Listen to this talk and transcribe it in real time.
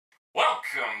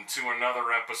welcome to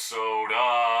another episode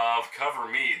of Cover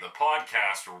Me, the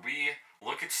podcast where we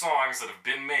look at songs that have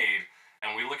been made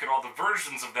and we look at all the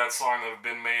versions of that song that have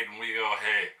been made and we go,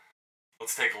 hey,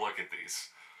 let's take a look at these.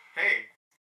 Hey,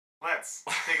 let's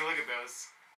take a look at those.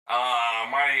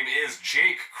 My name is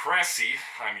Jake Cressy.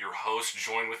 I'm your host,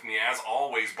 joined with me as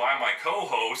always by my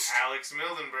co-host, Alex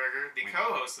Mildenberger, the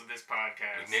co-host of this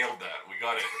podcast. We nailed that. We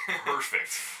got it.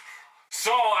 Perfect.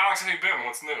 So, Alex, how you been?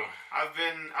 What's new? I've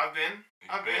been.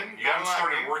 You haven't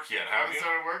started work yet, have you? I haven't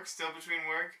started work. Still between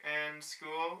work and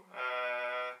school.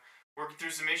 Working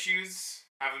through some issues.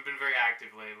 Haven't been very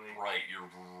active lately. Right, your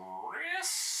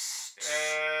wrists? Just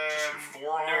your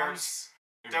forearms?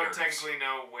 Don't technically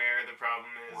know where the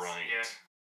problem is yet.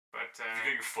 But, have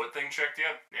you got your foot thing checked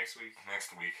yet? Next week.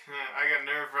 Next week. I got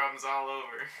nerve problems all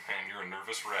over. Man, you're a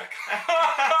nervous wreck.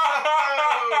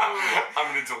 I'm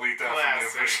going to delete that from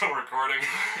the official recording.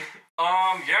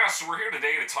 So we're here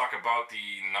today to talk about the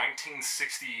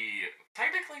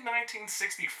technically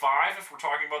 1965 if we're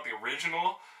talking about the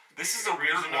original. This is a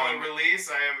weird one. Release,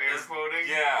 I am air quoting.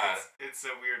 Yeah. It's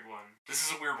a weird one. This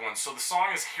is a weird one. So the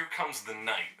song is Here Comes the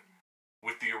Night,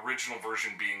 with the original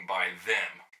version being by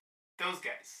them. Those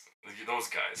guys.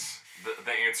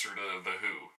 The answer to The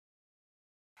Who.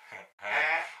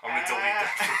 I'm going to delete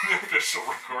that from the official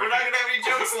recording. We're not going to have any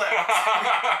jokes left.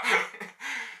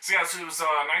 So it was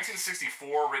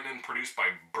 1964, written and produced by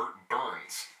Bert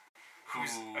Burns.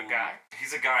 Who's a guy?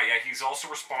 He's a guy, yeah. He's also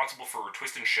responsible for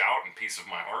Twist and Shout and Piece of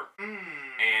My Heart.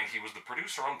 And he was the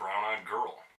producer on Brown Eyed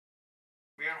Girl.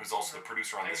 Yeah. Who's also the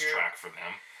producer on this track for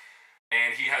them.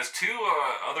 And he has two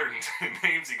other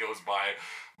names he goes by,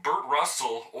 Burt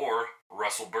Russell or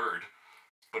Russell Bird.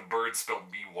 But Bird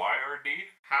spelled B-Y-R-D.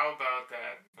 How about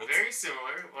that? Very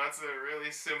similar. Lots of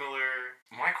really similar...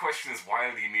 My question is,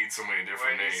 why did he need so many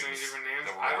different names?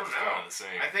 I don't know. The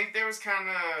same? I think there was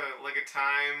kind of like a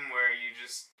time where you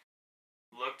just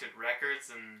looked at records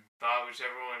and thought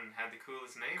whichever one had the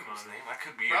coolest name on it. That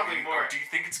could be probably it. More. Or do you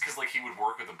think it's because like he would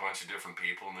work with a bunch of different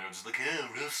people and they were just like,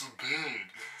 oh, Russell Bird.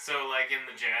 So like in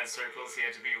the jazz circles, he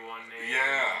had to be one name.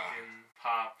 Yeah. Like in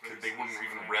pop, they wouldn't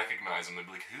even recognize him. They'd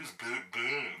be like, who's Burt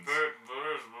Burns? Burt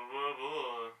Burns. Blah, blah,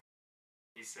 blah.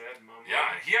 He said, "Mama."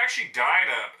 Yeah, he actually died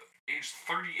at age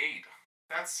 38.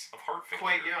 That's of heart failure.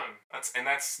 Quite young. That's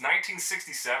 1967,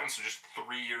 so just 3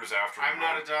 years after. I'm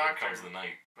not a doctor. Here Comes the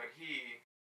Night. But he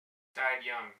died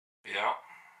young. Yeah.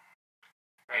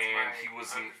 And he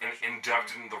was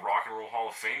inducted into the Rock and Roll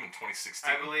Hall of Fame in 2016.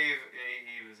 I believe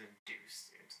he was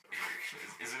induced into the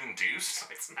Is it induced?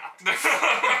 It's not.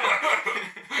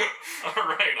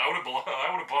 Alright, I would have bought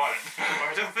it.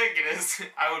 I don't think it is.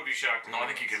 I would be shocked. No, I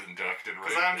think he gets inducted, right?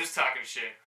 Because I'm just talking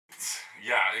shit.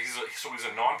 Yeah, he's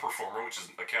a non-performer, which is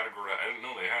a category I didn't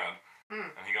know they had.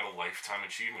 And he got a Lifetime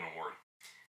Achievement Award.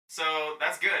 So,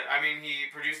 that's good. I mean, he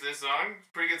produced this song.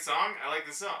 Pretty good song. I like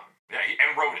this song. Yeah,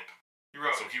 and wrote it. He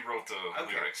wrote So he wrote the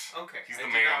lyrics. Okay. He's the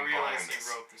man man behind this. He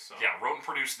wrote this song. Yeah, wrote and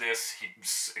produced this. He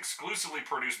exclusively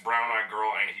produced Brown Eyed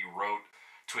Girl, and he wrote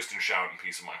Twist and Shout and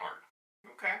Piece of My Heart.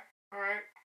 Okay. Alright.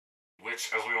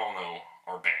 Which, as we all know,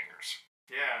 are bangers.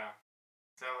 Yeah.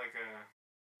 Sound like a...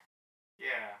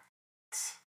 Yeah.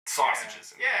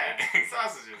 Sausages. Yeah,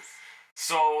 sausages.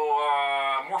 So,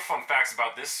 more fun facts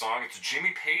about this song. It's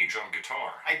Jimmy Page on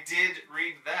guitar. I did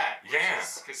read that. Yeah.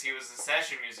 Because he was a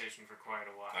session musician for quite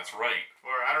a while. That's right.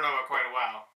 Or, I don't know about quite a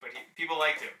while, but people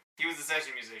liked him. He was a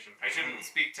session musician. I shouldn't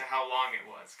speak to how long it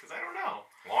was, because I don't know.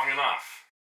 Long enough,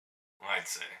 I'd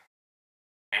say.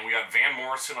 And we got Van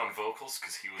Morrison on vocals,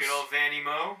 because he was... Good old Vanny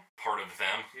Moe. Part of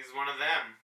them. He's one of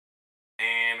them.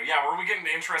 And, yeah, where we get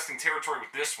into interesting territory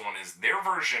with this one is their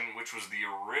version, which was the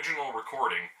original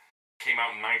recording, came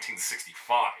out in 1965.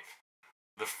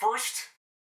 The first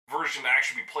version to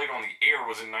actually be played on the air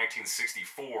was in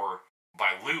 1964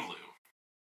 by Lulu.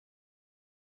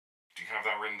 Do you have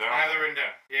that written down? I have that written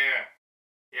down, yeah.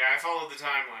 Yeah, I followed the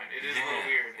timeline. It is a little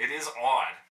weird. It is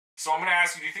odd. So I'm going to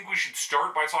ask you, do you think we should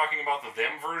start by talking about the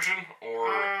them version?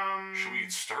 Or should we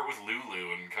start with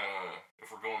Lulu and kind of, if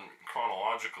we're going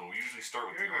chronological, we usually start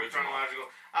with the original. Chronological.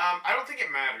 I don't think it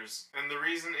matters. And the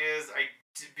reason is,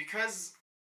 because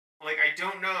I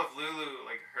don't know if Lulu,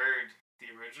 heard the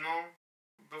original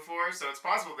before, so it's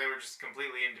possible they were just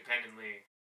completely independently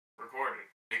recorded.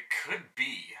 It could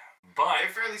be, but...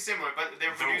 They're fairly similar, but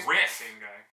they're produced by the same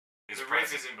guy. The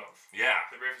riff is in both. Yeah.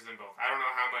 The riff is in both. I don't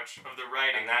know how much of the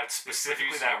writing... And that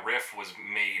riff was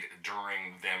made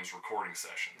during them's recording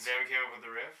sessions. Them came up with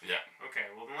the riff? Yeah. Okay,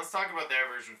 well then let's talk about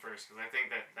their version first, because I think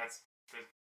that's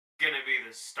gonna be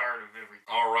the start of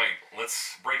everything. Alright,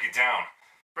 let's break it down.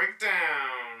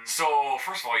 Breakdown. So,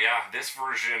 first of all, yeah, this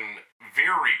version,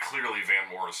 very clearly Van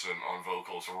Morrison on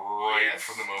vocals right Yes.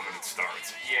 from the moment it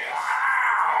starts. Yes.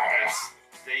 Wow!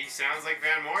 He sounds like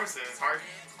Van Morrison. It's hard for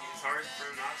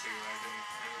him not to, I think.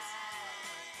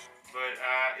 But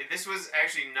this was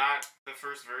actually not the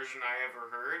first version I ever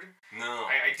heard. No.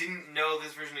 I didn't know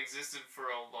this version existed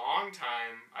for a long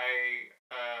time.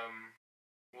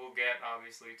 We'll get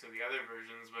obviously to the other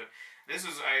versions, but this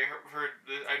was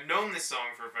I've known this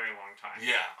song for a very long time.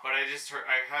 Yeah. But I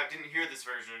didn't hear this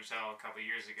version until a couple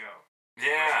years ago.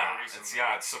 Yeah, it's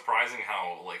surprising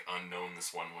how like unknown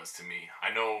this one was to me.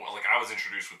 I know, like I was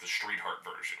introduced with the Street Heart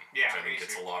version, Yeah, which I think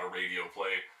gets a lot of radio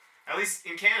play. At least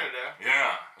in Canada.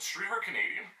 Yeah, is Street Heart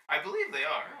Canadian? I believe they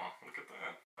are. Oh, look at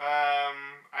that.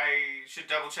 I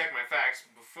should double check my facts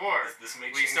before this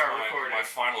may we change start recording. my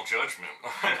final judgment.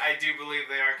 But I do believe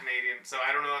they are Canadian, so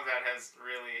I don't know if that has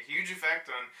really a huge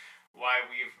effect on why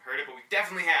we've heard it, but we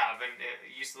definitely have. And I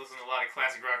used to listen to a lot of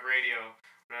classic rock radio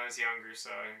when I was younger,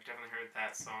 so I definitely heard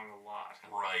that song a lot.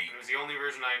 Right. It was the only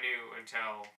version I knew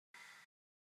until,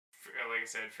 like I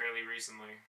said, fairly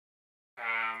recently.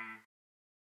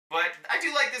 But I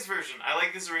do like this version. I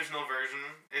like this original version.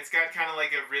 It's got kind of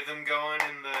like a rhythm going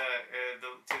in to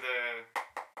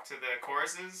the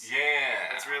choruses.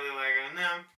 Yeah. It's really like a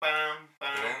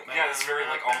yeah, it's very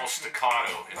like almost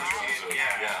staccato in terms of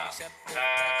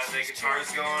the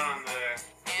guitars going on the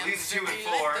at least 2 and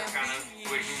 4 kind of,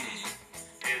 which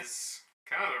is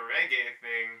kind of the reggae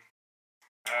thing.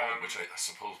 Which I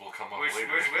suppose will come up later.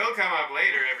 Which will come up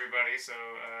later, everybody. So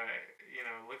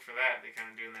look for that. They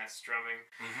kind of doing that strumming.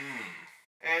 Mm-hmm.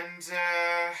 And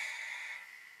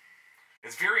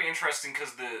it's very interesting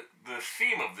because the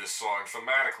theme of this song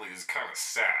thematically is kind of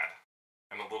sad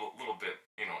and a little bit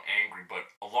angry, but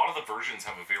a lot of the versions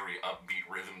have a very upbeat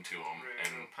rhythm to them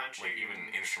and punchy, like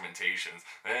even instrumentations.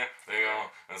 There they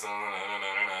go. And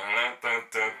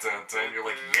you're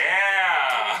like,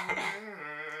 yeah.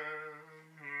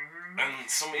 And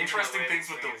some interesting things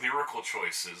with the lyrical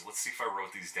choices. Let's see if I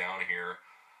wrote these down here.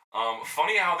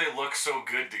 Funny how they look so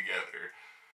good together.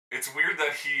 It's weird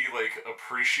that he like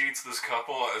appreciates this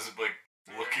couple as like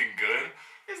looking good.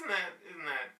 Isn't that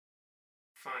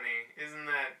funny? Isn't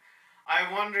that?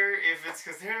 I wonder if it's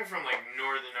because they're from like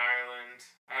Northern Ireland.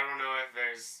 I don't know if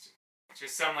there's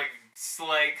just some like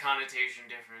slight connotation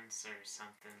difference or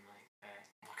something like that.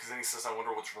 Because then he says, "I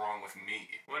wonder what's wrong with me."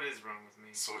 What is wrong with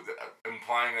me? So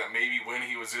implying that maybe when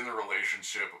he was in the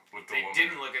relationship with the woman, they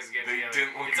didn't look as good together.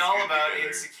 Didn't look it's as all good about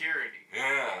together. Insecurity.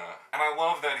 Yeah, and I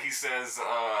love that he says,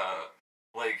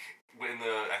 like when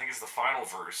I think it's the final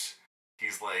verse,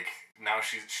 he's like, now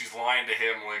she's lying to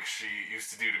him like she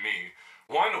used to do to me.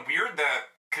 One, weird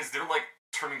that because they're like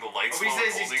turning the lights low and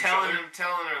holding each other.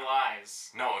 telling her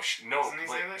lies. No,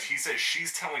 he says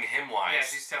she's telling him lies. Yeah,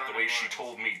 she's telling the way she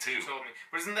told me too. She told me,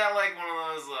 but isn't that like one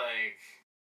of those like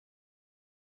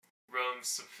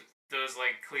those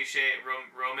like cliche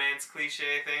romance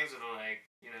cliche things with like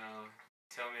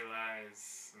tell me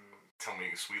lies and tell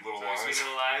me sweet little lies. Sweet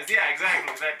little lies. Yeah,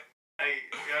 exactly.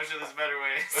 I'm sure there's a better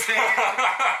way to say it.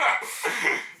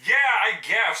 Yeah, I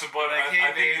guess, but like,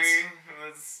 I think baby,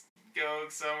 let's go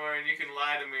somewhere and you can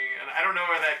lie to me. And I don't know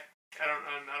where that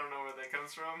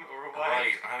comes from or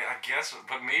why. Right, I guess,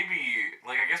 but maybe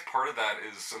I guess part of that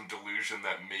is some delusion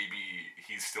that maybe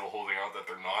he's still holding out that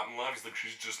they're not in love. He's like,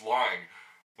 she's just lying,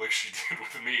 like she did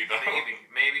with me. Though.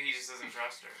 Maybe he just doesn't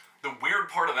trust her. The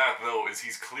weird part of that though is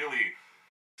he's clearly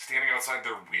standing outside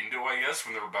their window, I guess,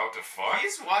 when they're about to fuck.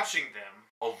 He's watching them.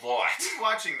 A lot. He's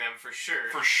watching them for sure.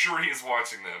 For sure he is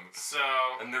watching them. So.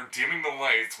 And they're dimming the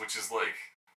lights, which is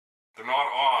like, they're not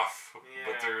off,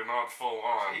 but they're not full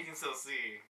on. He can still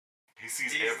see. He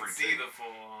sees everything. He can see the full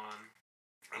on.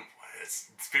 It's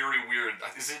very weird.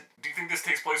 Do you think this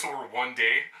takes place over one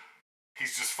day?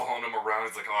 He's just following them around.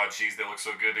 He's like, oh, geez, they look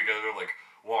so good together. Like,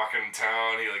 walking in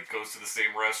town, he like goes to the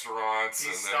same restaurants.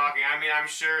 He's stalking. I mean, I'm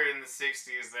sure in the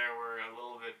 60s there were a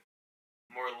little bit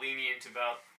more lenient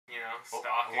about,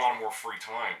 stalking. A lot more free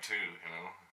time too,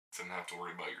 Didn't have to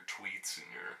worry about your tweets and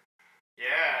your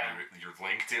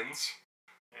LinkedIn's.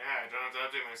 Yeah, I don't have to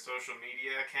update my social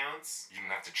media accounts. You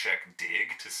didn't have to check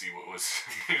Dig to see what was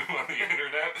new on the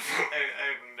internet.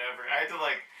 I had to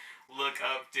look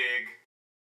up Dig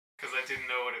because I didn't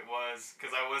know what it was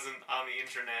because I wasn't on the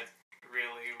internet.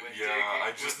 Really, with Dig.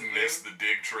 I just missed the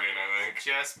Dig train, I think.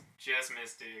 Just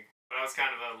missed Dig. But I was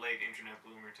kind of a late internet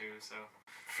bloomer too, so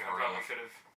I probably could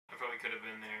have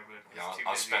been there, but I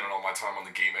was spending all my time on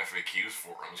the Game FAQs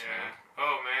forums, man.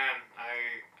 Oh man,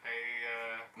 I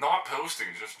not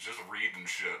posting, just reading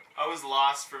shit. I was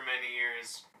lost for many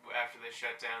years after they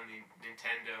shut down the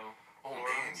Nintendo Oh man,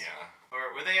 forums. yeah.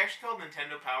 Or were they actually called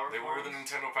Nintendo Power They forums? were the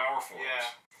Nintendo Power forums. Yeah.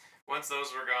 Once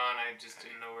those were gone, I just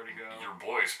didn't know where to go. Your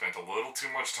boy spent a little too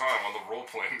much time on the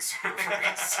role-playing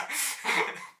servers.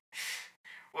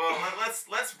 Well,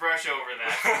 let's brush over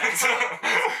that.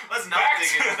 Let's not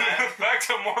dig into that. Back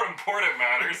to more important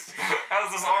matters.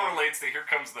 As this all relates to Here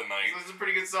Comes the Night. So this is a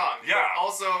pretty good song. Yeah. But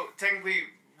also, technically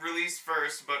released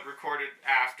first, but recorded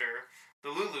after the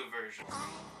Lulu version. I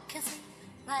can see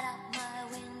right out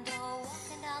my window,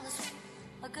 walking down the street,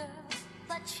 a girl,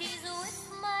 but she's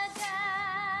with my guy.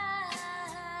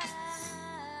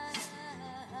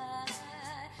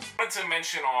 I wanted to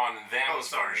mention on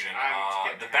them's version,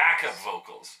 the backup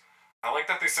vocals. I like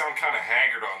that they sound kind of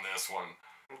haggard on this one.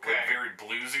 Okay. Like very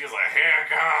bluesy. It's like, here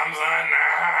comes the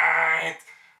night.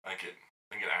 I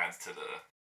think it adds to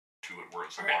it where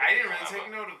it's. Okay, I didn't really take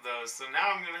note of those, so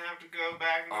now I'm gonna have to go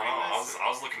back and I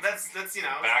was looking for that's you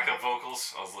know backup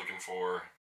vocals. I was looking for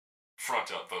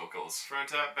front up vocals.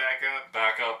 Front up, back up.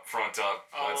 Back up, front up.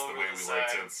 All That's the over way the we like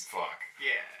to sides. fuck.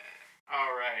 Yeah.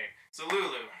 All right. So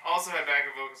Lulu also had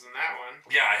backup vocals in that one,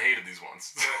 Yeah, I hated these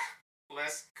ones. but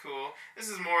less cool. This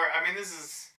is more. I mean, this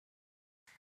is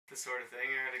the sort of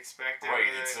thing I'd expect. Right,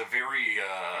 it's a very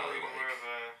probably like, more of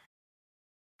a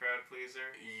crowd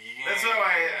pleaser. yeah. That's how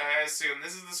I assume.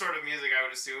 This is the sort of music I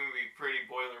would assume would be pretty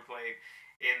boilerplate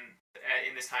in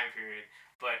this time period,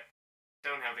 but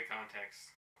don't have the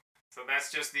context. So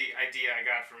that's just the idea I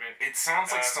got from it. It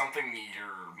sounds like something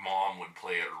your mom would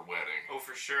play at her wedding. Oh,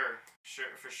 for sure.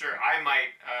 I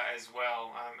might as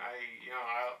well.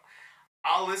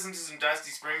 I'll listen to some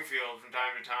Dusty Springfield from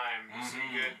time to time. Some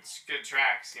good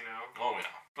tracks, you know. Oh yeah.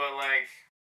 But like,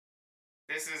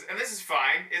 this is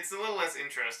fine. It's a little less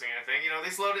interesting, I think. You know,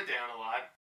 they slowed it down a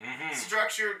lot.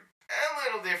 Structured a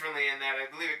little differently in that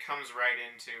I believe it comes right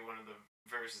into one of the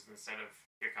verses instead of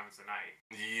Here Comes the Night.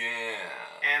 Yeah.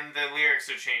 And the lyrics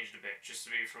are changed a bit, just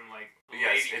to be from like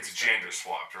Yes, lady it's perspective. gender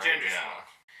swapped, right? Gender swapped.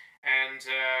 And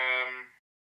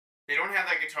they don't have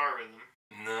that guitar rhythm.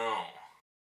 No.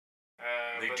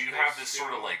 They but do there's have this still-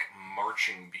 sort of like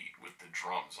marching beat with the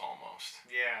drums almost.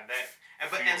 Yeah, that. And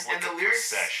Feels like the a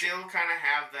lyrics procession. still kind of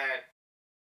have that.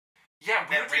 Yeah,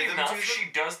 That weirdly rhythm enough, to them? she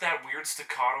does that weird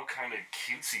staccato kind of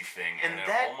cutesy thing, and, And it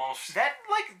that- almost That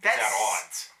like is that's at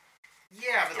odds.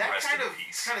 Yeah, with but the that rest kind of of the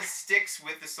piece. sticks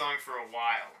with the song for a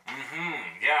while.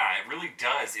 Yeah, it really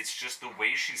does. It's just the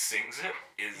way she sings it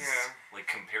is Yeah. like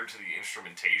compared to the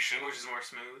instrumentation. Which is more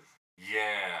smooth.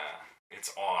 Yeah, it's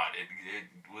odd. It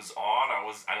was odd.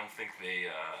 I don't think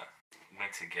they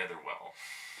went together well.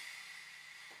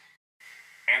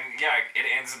 And yeah, it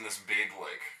ends in this big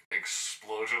like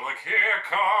explosion, like here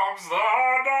comes the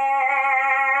night.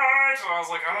 And I was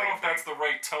like, I don't know if that's the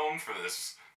right tone for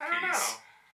this I don't piece. know.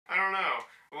 I don't know.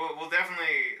 We'll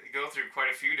definitely go through quite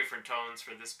a few different tones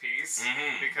for this piece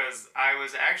because I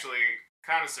was actually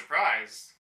kind of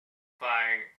surprised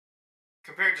by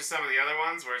compared to some of the other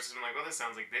ones where it's just like, well, this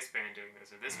sounds like this band doing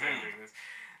this or this band doing this.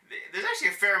 There's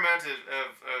actually a fair amount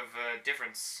of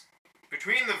difference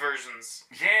between the versions.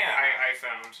 Yeah, I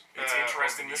found it's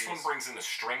interesting. over the This one years. brings in a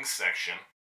string section.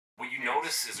 What you Yes.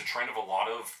 notice is a trend of a lot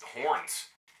of horns.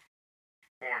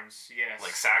 Horns, yes.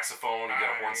 Like saxophone, you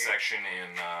got a horn I section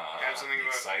in have something the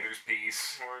about Exciter's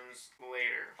piece. horns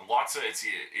later. Lots of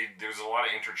there's a lot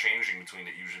of interchanging between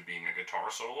it usually being a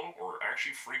guitar solo or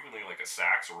actually frequently like a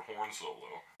sax or horn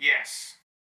solo. Yes,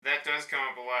 that does come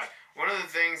up a lot. One of the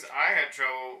things I had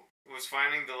trouble was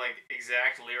finding the like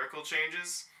exact lyrical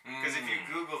changes because if you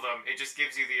Google them, it just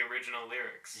gives you the original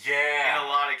lyrics. In Yeah. a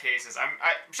lot of cases, I'm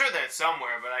sure that's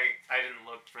somewhere, but I didn't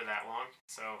look for that long.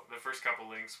 So the first couple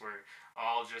links were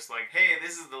all just like, hey,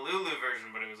 this is the Lulu version,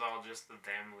 but it was all just the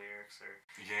them lyrics or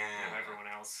Yeah. everyone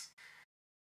else.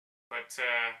 But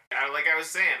like I was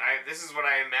saying, this is what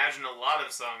I imagine a lot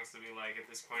of songs to be like at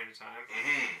this point in time.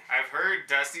 I've heard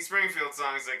Dusty Springfield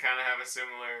songs that kind of have a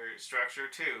similar structure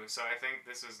too, so I think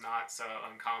this is not so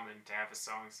uncommon to have a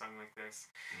song sung like this.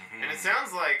 And it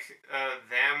sounds like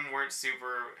them weren't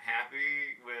super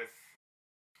happy with.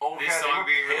 Oh this yeah, song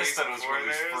they being were pissed released that it was before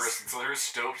released theirs. first. So they were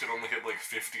stoked it only hit like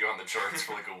 50 on the charts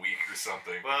for like a week or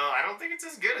something. Well, I don't think it's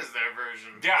as good as their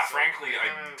version. Yeah, So frankly, they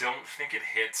I kinda- don't think it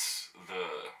hits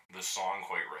the song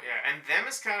quite right. Yeah, and them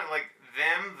is kind of like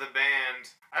them, the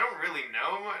band. I don't really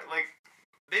know like.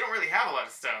 They don't really have a lot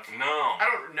of stuff. No. I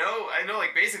don't know. I know,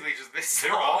 like, basically just this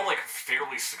They're song. all like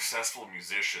fairly successful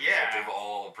musicians. Like, Yeah. they've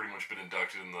all pretty much been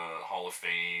inducted in the Hall of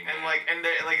Fame. And like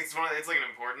it's it's like an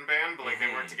important band, but like they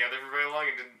weren't together for very long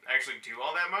and didn't actually do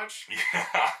all that much.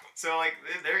 Yeah. So like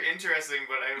they're interesting,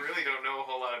 but I really don't know a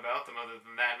whole lot about them other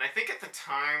than that. And I think at the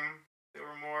time they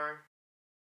were more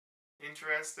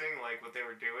interesting, like what they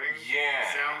were doing,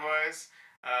 Yeah. sound wise.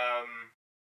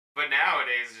 But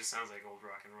nowadays it just sounds like old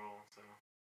rock and roll. So,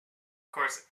 of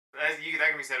course, that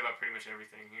can be said about pretty much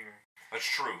everything here. That's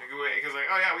true. Because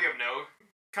like, oh yeah, we have no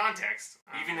context.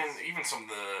 Even some of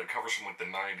the covers from like the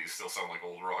 90s still sound like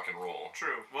old rock and roll.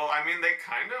 True. Well, I mean, they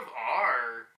kind of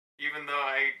are, even though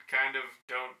I kind of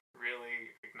don't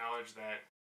really acknowledge that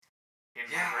in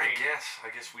my brain.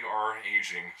 I guess we are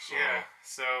aging. So Yeah.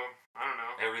 So I don't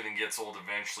know. everything gets old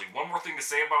eventually. One more thing to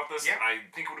say about this, Yeah. I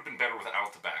think it would have been better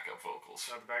without the backup vocals.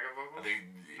 Not the backup vocals.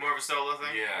 More More of a solo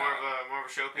thing. Yeah. More of a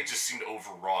it showpiece. just seemed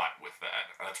overwrought with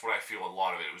that. That's what I feel. A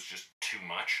lot of it was just too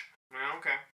much. Well,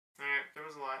 okay. All right. There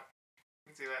was a lot.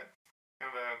 I can see that. Kind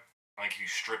of a. Like you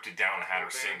stripped it down and had her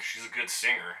Okay. sing. She's a good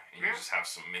singer, and you Yeah. just have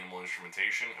some minimal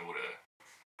instrumentation. It would have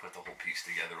put the whole piece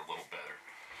together a little better.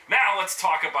 Now let's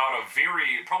talk about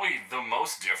probably the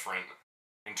most different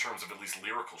in terms of at least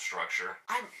lyrical structure.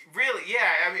 I'm really,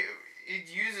 yeah. I mean, it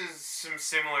uses some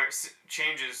similar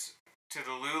changes to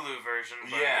the Lulu version,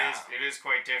 but Yeah. it is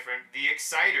quite different. The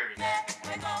Exciters.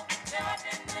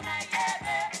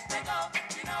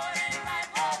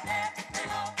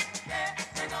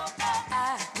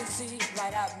 I can see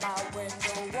right out my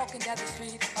window, walking down the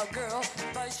street, a girl,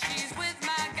 but she's with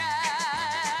my guy.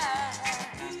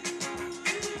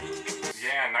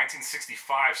 Yeah,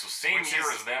 1965, so same Which year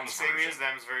is as them's same version. year as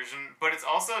them's version, but it's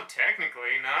also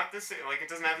technically not the same. Like, it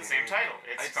doesn't have the same title.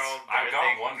 It's called. I've There got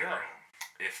They to wonder Go.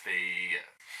 if they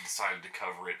decided to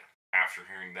cover it after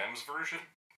hearing them's version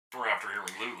or after hearing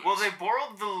Lulu's. Well, they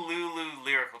borrowed the Lulu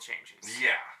lyrical changes.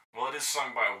 Yeah. Well, it is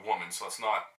sung by a woman, so it's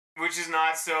not. Which is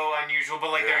not so unusual,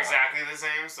 but like they're Yeah. exactly the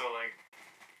same. So like,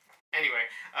 anyway,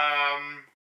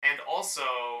 and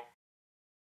also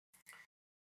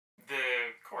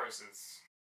the choruses.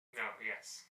 No,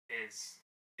 yes, is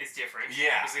different.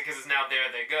 Yeah. because it's now There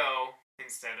They Go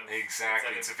instead of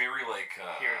Exactly. instead It's a of very like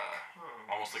Here It Comes.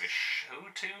 almost like a show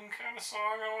tune kind of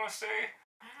song. I want to say.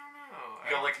 I don't know. You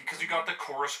got like because you got the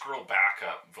chorus girl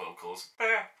backup vocals.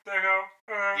 There go.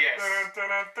 Yes.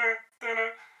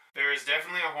 There is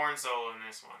definitely a horn solo in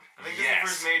this one. I think this is Yes. the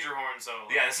first major horn solo.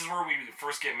 Yeah, this is where we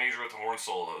first get major with the horn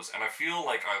solos, and I feel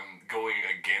like I'm going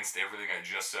against everything I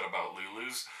just said about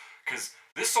Lulu's, because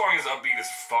this song is upbeat as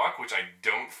fuck, which I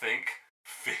don't think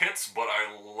fits, but I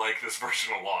like this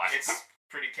version a lot. It's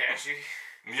pretty catchy.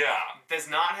 Yeah. Does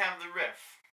not have the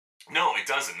riff. No, it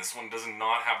doesn't. This one does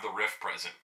not have the riff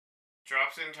present.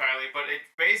 Drops it entirely, but it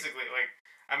basically, like,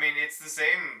 I mean, it's the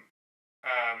same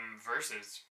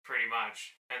verses, pretty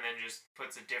much, and then just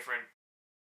puts a different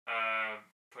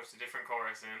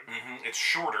chorus in. Mm-hmm. It's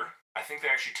shorter. I think they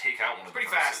actually take out one of Pretty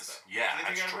the fast, verses. though. Yeah, Do they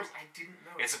that's take out a true. verse? I didn't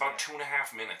know. It's about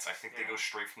 2.5 minutes. I think they Yeah. go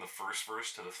straight from the first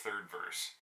verse to the third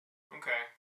verse. Okay.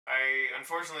 I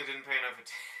unfortunately didn't pay enough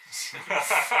attention.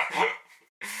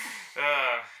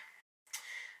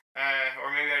 Or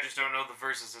maybe I just don't know the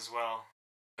verses as well.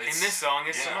 In this song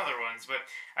is some yeah. other ones, but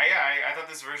I thought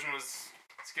this version it's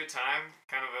a good time.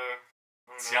 Kind of a.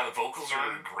 I don't know, Yeah, the vocals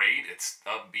are fun. great. It's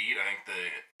upbeat. I think the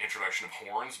introduction of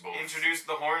horns both. Introduced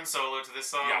the horn solo to this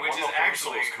song, Yeah, which one of is the horn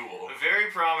actually solos cool. a very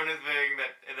prominent thing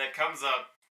that comes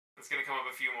up. It's gonna come up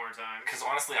a few more times. Because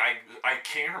honestly, I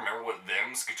can't remember what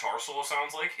them's guitar solo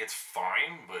sounds like. It's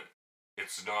fine, but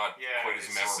it's not Yeah, quite as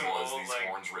it's just some memorable as old, these like,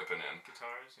 horns ripping in.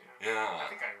 Guitars, yeah. Yeah. I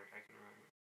think I can remember.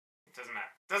 It doesn't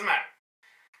matter. Doesn't matter.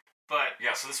 But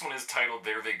Yeah, so this one is titled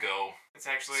There They Go. it's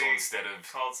actually So instead of.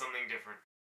 called something different.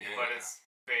 Yeah, But it's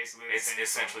basically the it's same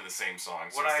essentially song. the same song.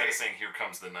 So What instead I- of saying Here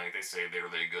Comes the Night, they say There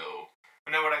They Go.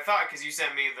 But now what I thought, because you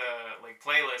sent me the like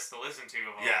playlist to listen to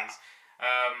of all Yeah. these,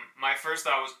 my first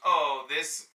thought was, oh,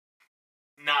 this,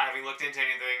 not having looked into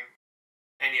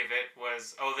any of it,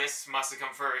 was, oh, this must have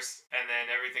come first, and then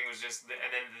everything was just,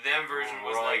 and then the them version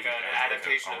was like Right, an as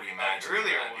adaptation a of an reimagining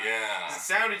earlier that, one. Yeah. It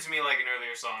sounded to me like an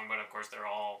earlier song, but of course they're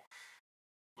all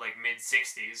like mid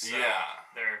 60s. So Yeah.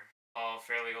 they're all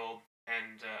fairly old,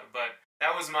 and but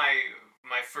that was my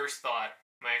first thought,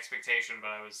 my expectation, but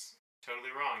I was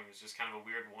totally wrong. It was just kind of a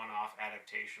weird one-off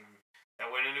adaptation that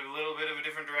went into a little bit of a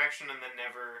different direction and then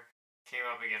never came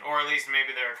up again, or at least maybe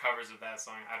there are covers of that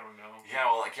song. I don't know. Yeah,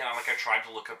 well, again, like I tried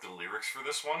to look up the lyrics for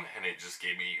this one, and it just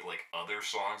gave me like other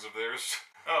songs of theirs.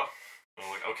 Oh, I'm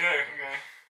like, okay, okay,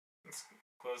 that's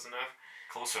close enough.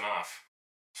 close enough.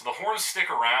 So the horns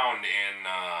stick around in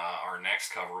our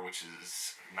next cover, which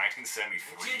is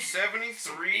 1973. 1973.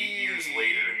 So 8 years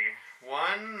later.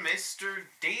 One Mr.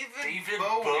 David David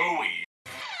Bowie. Bowie.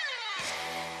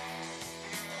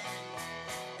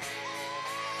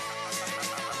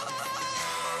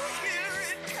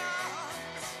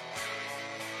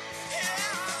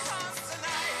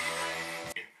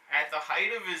 At the height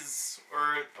height of his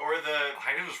or the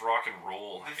height of his rock and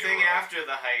roll. thing era. after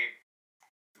the height,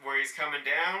 where he's coming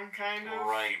down, kind of.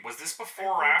 Right. Was this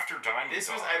before or after Diamond This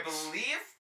Dogs? was, I believe,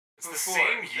 It's the before.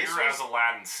 same This year was- as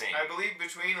Aladdin Sane. I believe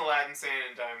between Aladdin Sane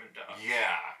and Diamond Dogs.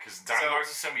 Yeah, because Diamond So- Dogs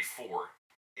is 74.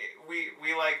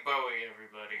 We like Bowie,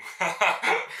 everybody.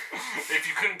 If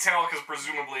you couldn't tell, because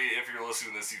presumably if you're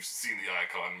listening to this, you've seen the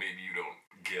icon. Maybe you don't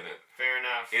get it. Fair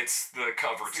enough. It's the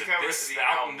cover It's to the cover this to the the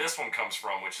album album. this one comes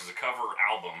from, which is a cover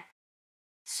album.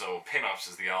 So Pinups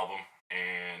is the album,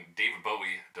 and David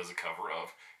Bowie does a cover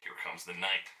of Here Comes the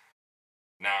Night.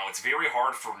 Now it's very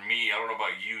hard for me, I don't know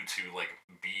about you, to like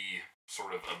be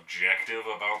sort of objective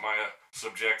about my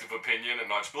subjective opinion and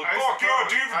not just be like, I fuck yeah,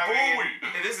 suppose- David I mean,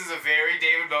 Bowie! this is a very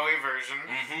David Bowie version.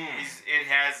 Mm-hmm. It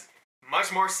has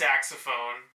much more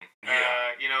saxophone.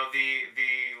 Yeah. You know, the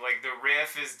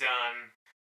riff is done,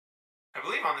 I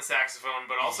believe, on the saxophone,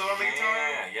 but also on the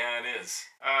guitar. Yeah, it is.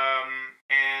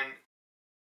 And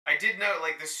I did note,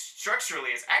 like, structurally,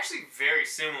 it's actually very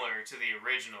similar to the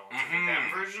original, to the them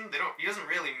version. He doesn't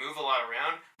really move a lot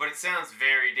around, but it sounds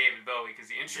very David Bowie because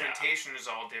the instrumentation is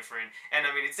all different. And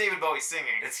I mean, it's David Bowie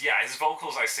singing. His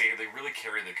vocals, I say, they really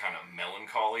carry the kind of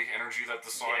melancholy energy that the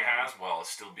song Yeah. has, while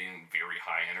still being very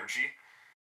high energy.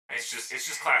 It's just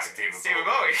classic David It's Bowie. David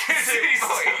Bowie. It's David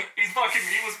Bowie.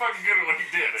 He was fucking good at what he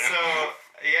did. So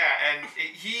yeah, and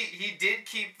he did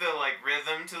keep the like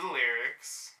rhythm to the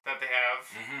lyrics that they have.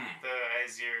 Mm-hmm.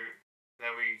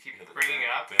 That we keep bringing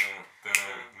up.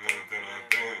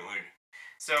 Like,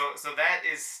 So that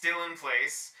is still in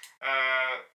place,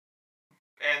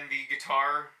 and the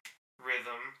guitar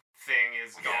rhythm thing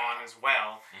is gone as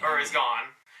well, or is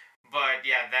gone. But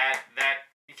yeah, that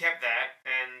he kept that,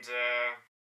 and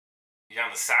yeah,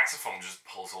 and the saxophone just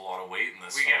pulls a lot of weight in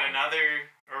this we song.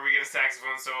 get a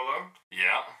saxophone solo.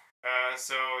 Yeah.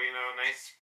 So you know,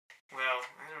 nice. Well,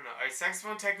 I don't know. Does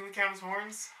saxophone technically count as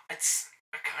horns? It's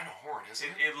a kind of horn, isn't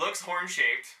it? It looks horn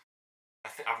shaped.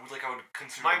 I would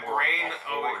consider My it more brain a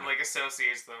horn. like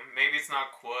associates them. Maybe it's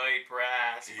not quite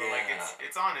brass, but like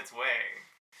it's on its way.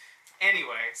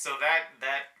 Anyway, so that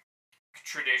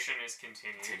tradition is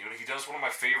continuing. He does one of my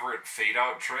favorite fade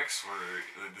out tricks where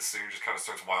the singer just kind of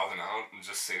starts wilding out and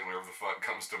just saying whatever the fuck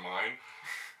comes to mind.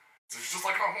 So it's just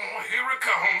like, oh, here it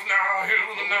comes now,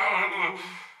 now.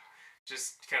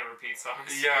 Just kind of repeat songs.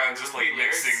 Yeah, and just like Repeat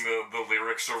lyrics. mixing the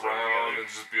lyrics Throw around together. and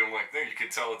just being like, no, you can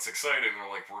tell it's exciting. And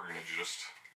we're like, we're gonna just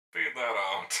fade that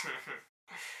out.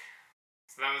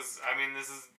 So that was. I mean, this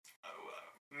is.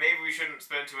 Maybe we shouldn't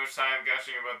spend too much time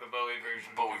gushing about the Bowie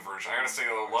version. Bowie version. I gotta say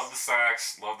though, love the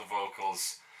sax, love the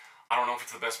vocals. I don't know if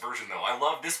it's the best version though. I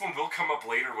love this one. Will come up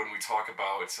later when we talk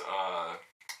about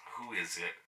who is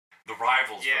it? The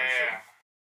Rivals version. Yeah.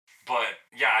 But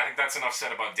yeah, I think that's enough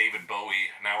said about David Bowie.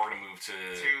 Now we're gonna move to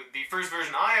The first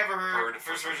version I ever heard.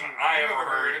 first version I I ever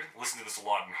heard. Listened to this a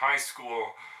lot in high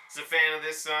school. Was a fan of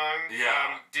this song.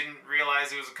 Yeah. Didn't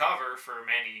realize it was a cover for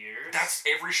many years. That's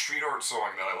every Street Art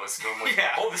song that I listen to. I'm like,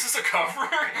 Yeah. oh, this is a cover?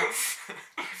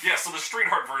 Yeah, so the Street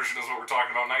Art version is what we're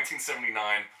talking about,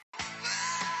 1979.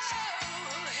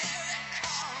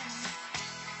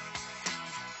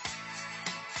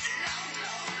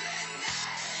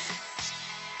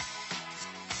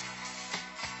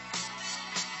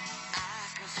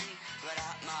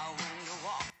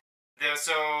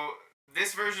 So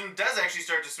this version does actually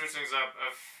start to switch things up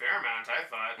a fair amount, I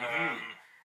thought.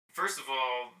 First of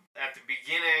all, at the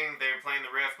beginning, they're playing the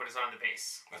riff, but it's on the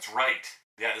bass. That's right.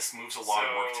 Yeah, this moves a lot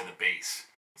of work to So- the bass.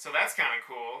 So that's kind of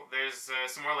cool. There's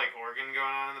some more like organ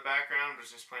going on in the background, but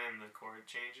it's just playing the chord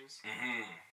changes. Mm-hmm.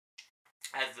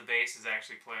 As the bass is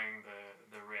actually playing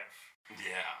the riff.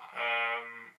 Yeah.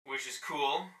 Which is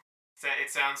cool.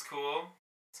 It sounds cool.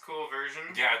 It's a cool version.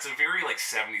 Yeah, it's a very like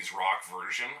 70s rock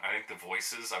version. I think the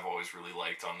voices I've always really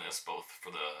liked on this, both for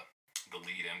the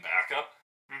lead and backup.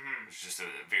 Mm-hmm. It's just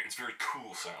it's very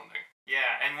cool sounding.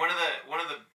 Yeah, and one of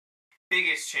the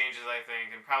biggest changes, I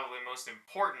think, and probably most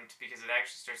important, because it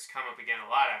actually starts to come up again a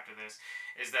lot after this,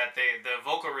 is that the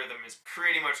vocal rhythm is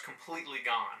pretty much completely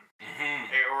gone. Mm-hmm.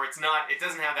 Or it's not. It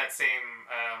doesn't have that same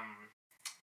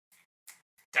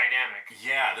dynamic.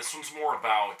 Yeah, this one's more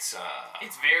about.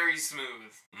 It's very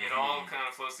smooth. It all Mhm. kind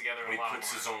of flows together When a he lot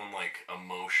puts more. his own like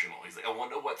emotional. He's like, I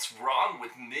wonder what's wrong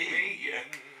with me.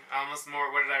 Almost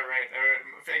more. What did I write?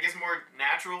 I guess more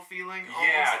natural feeling.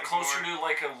 Yeah, almost, closer more, to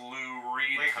like a Lou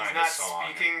Reed like kind he's of not song.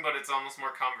 speaking, but it's almost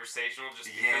more conversational, just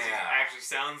because it Yeah. actually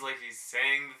sounds like he's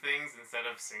saying the things instead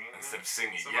of singing. Instead them. of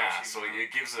singing, So yeah. much So easier.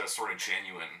 it gives a sort of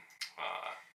genuine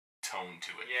tone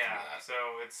to it. Yeah, for that. so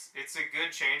it's a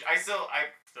good change. I still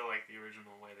like the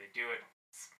original way they do it.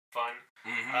 It's fun.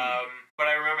 Mhm. But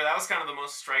I remember remember that was kind of the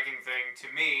most striking thing to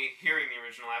me, hearing the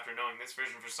original after knowing this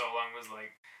version for so long, was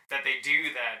like that they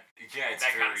do that. Yeah, it's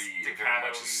that kind of very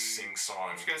much a staccato-y-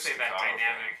 sing-song. I was gonna say that staccato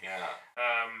dynamic. thing. Yeah.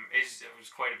 It was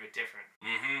quite a bit different.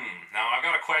 Now, I've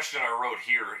got a question I wrote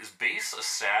here. Is bass a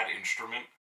sad instrument?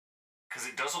 Because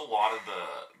it does a lot of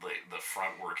the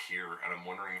front work here, and I'm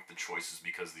wondering if the choice is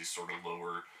because these sort of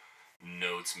lower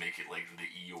notes make it like the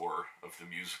Eeyore of the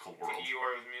musical world. The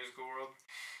Eeyore of the musical world.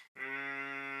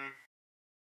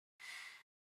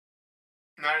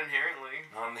 Not inherently.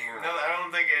 Not inherently. No, I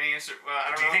don't think any instrument. Well, I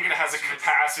don't Do you know think it if has a instruments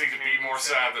capacity to be inherently more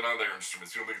sad than other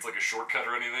instruments? You don't think it's like a shortcut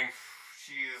or anything?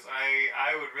 Jeez,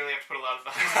 I would really have to put a lot of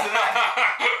thought into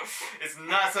that. It's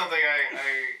not something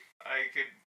I could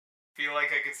feel like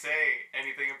I could say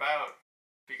anything about,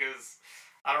 because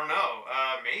I don't know.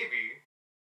 Maybe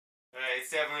it's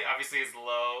definitely, obviously, it's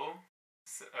low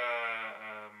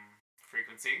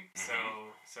frequency,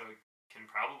 so it can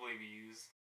probably be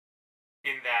used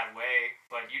in that way,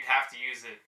 but you'd have to use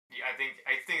it. I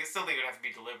still think it would have to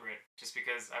be deliberate, just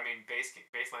because, I mean, bass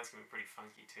lines can be pretty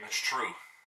funky too. That's true.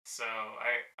 So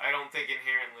I don't think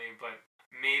inherently, but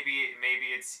maybe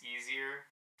it's easier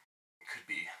Could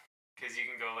be. because you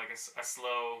can go like a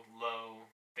slow, low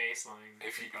bass line.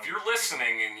 If you're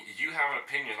listening and you have an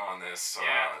opinion on this,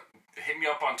 Yeah. hit me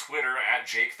up on Twitter at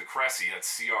Jake the Cressy. That's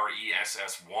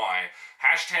CRESSY.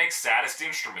 Hashtag saddest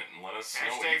instrument, and let us know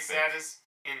what you Hashtag think. saddest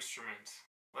instrument.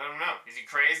 Let him know. Is he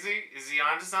crazy? Is he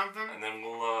onto something? And then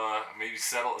we'll maybe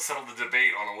settle the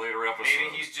debate on a later episode.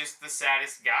 Maybe he's just the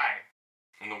saddest guy.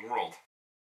 in the world.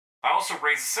 I also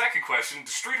raised a second question.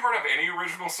 Does Street Heart have any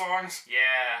original songs?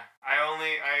 Yeah,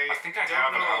 I think I don't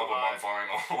have an know a album on lot.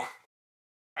 vinyl.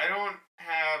 I don't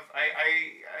have.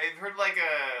 I've heard like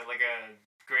a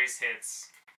greatest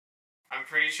hits. I'm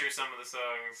pretty sure some of the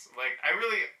songs. Like, I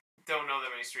really don't know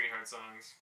that many Street Heart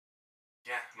songs.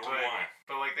 Yeah, nor do I.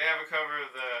 But like, they have a cover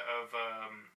of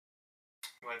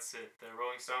what's it? The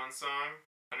Rolling Stones song,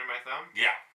 Under My Thumb.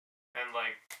 Yeah, And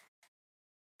like,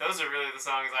 those are really the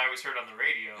songs I always heard on the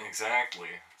radio. exactly.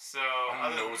 So I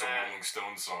didn't other know it than was a that, Rolling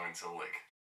Stones song until like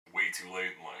way too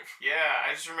late in life. yeah,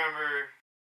 I just remember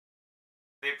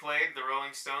they played the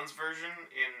Rolling Stones version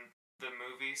in the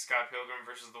movie Scott Pilgrim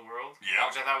vs. the World. Yeah.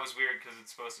 Which I thought was weird because it's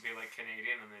supposed to be like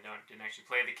Canadian, and they didn't actually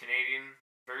play the Canadian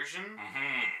version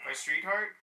by Street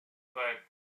Heart. But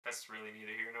that's really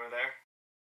neither here nor there.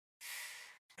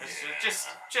 That's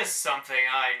just something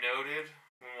I noted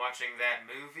when watching that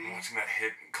movie. Watching that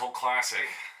hit cult classic,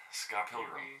 Scott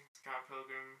Pilgrim. Movie, Scott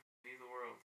Pilgrim, Be the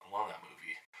World. I love that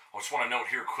movie. I just want to note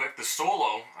here quick, the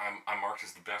solo I marked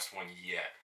as the best one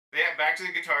yet. Yeah, back to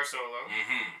the guitar solo.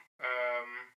 Mm-hmm.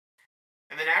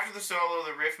 And then after the solo,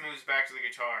 the riff moves back to the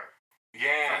guitar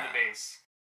Yeah. from the bass.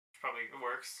 It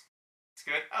works. It's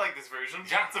good. I like this version.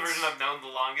 Yeah, It's the version I've known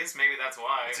the longest. Maybe that's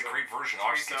why. It's a but great version.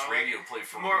 pretty Obviously, it's solid. radio play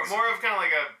for a more reason. of kind of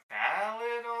like a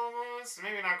ballad almost.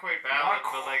 Maybe not quite ballad, Not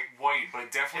but like quite, but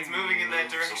it definitely it's moving in that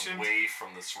moves direction. away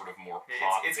from the sort of more It's-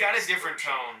 pop. it's got a different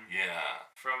tone. Yeah.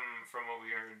 from what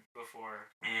we heard before.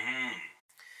 Mm-hmm.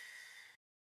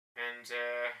 And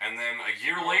And then a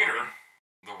year later,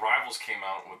 the Rivals came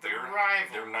out with their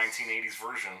Rivals. 1980s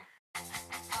version.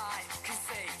 I can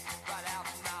see right out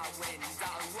my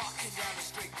window, walking down the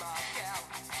street, my girl,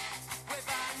 with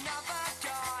another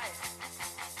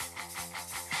guy.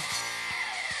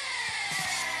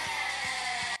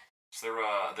 So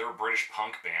they're a British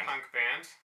punk band. punk band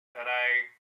that I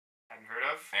hadn't heard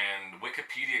of. And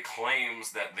Wikipedia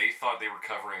claims that they thought they were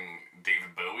covering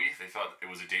David Bowie. They thought it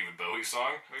was a David Bowie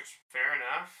song, Which, fair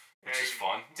enough. which is I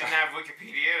fun. didn't have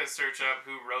Wikipedia to search up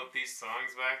who wrote these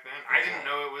songs back then. I didn't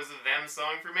Yeah. know it was a them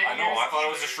song for many I know, years I thought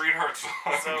it was a either. Street Heart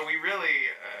song. So we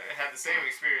really had the same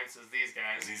experience as these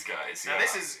guys. These guys, Now yeah.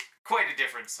 this is quite a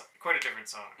different song.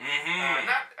 Mm-hmm.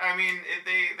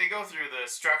 They go through the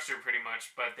structure pretty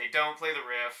much, but they don't play the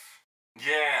riff.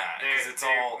 Yeah, because it's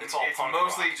all punk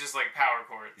mostly rock. just like power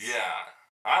chords. Yeah,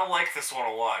 I like this one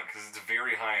a lot because it's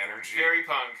very high energy. Very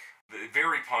punk.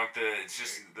 Very punk. It's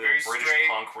just the Very British straight,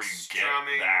 punk where you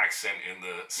strumming. get the accent in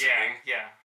the singing. Yeah.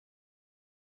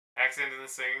 Accent in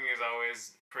the singing is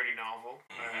always pretty novel.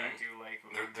 I do like.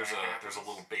 when There's that a happens.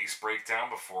 little bass breakdown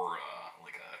before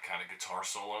like a kind of guitar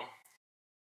solo.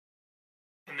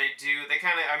 And they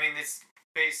kind of. I mean, this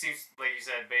bass seems like you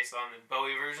said based on the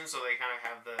Bowie version, so they kind of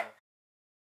have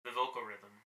the vocal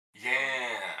rhythm.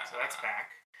 Yeah. So that's back.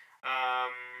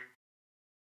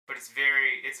 But it's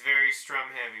very strum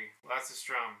heavy. Lots of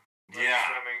strum. Lots of Yeah.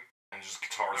 strumming. And just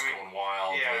guitars I mean, going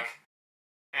wild. yeah. Like,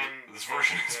 And this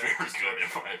version is very good in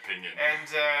distortion. my opinion. And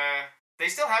they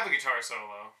still have a guitar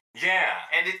solo. Yeah.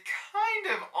 And it kind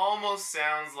of almost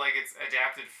sounds like it's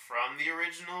adapted from the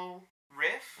original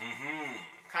riff, Mm-hmm.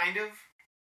 kind of.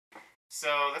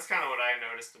 So that's kind of what I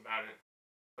noticed about it.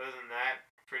 Other than that,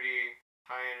 pretty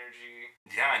high energy.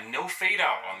 Yeah, no fade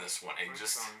out on this one. It First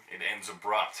just song. it ends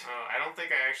abrupt. I don't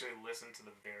think I actually listened to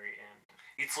the very end.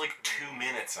 It's like 2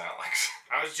 minutes, Alex.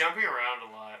 I was jumping around a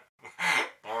lot.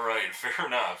 All right, fair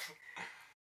enough.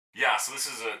 Yeah, so this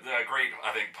is a great,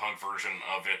 I think, punk version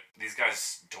of it. These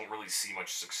guys don't really see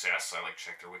much success. I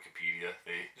check their Wikipedia.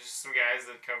 There's just some guys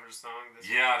that covered a song.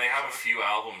 They have a few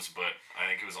albums, but I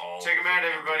think it was all. Check them out,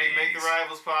 everybody. Make the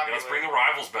Rivals popular. Yeah, let's bring the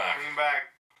Rivals back. Bring them back.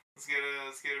 Let's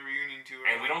get a reunion tour.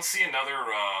 And we don't see another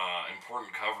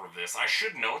important cover of this. I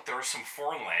should note there are some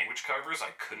foreign language covers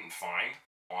I couldn't find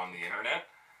on the internet.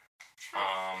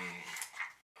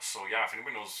 So yeah, if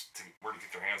anybody knows where to get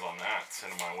their hands on that,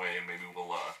 send them my way, and maybe we'll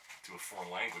do a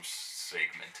foreign language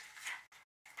segment.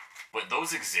 But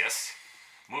those exist.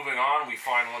 Moving on, we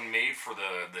find one made for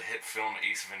the hit film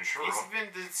Ace Ventura.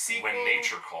 The sequel When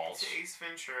Nature Calls. To Ace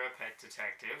Ventura: Pet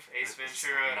Detective. Ace It's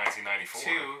Ventura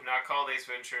 2, 1994. not called Ace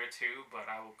Ventura 2, but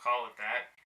I will call it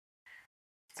that.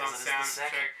 It's on As it is the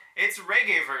second. soundtrack. It's a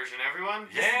reggae version, everyone.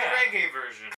 This is Yeah. the reggae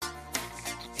version.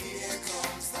 Here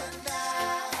comes the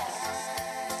night.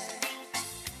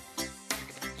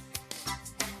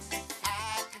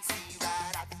 I can see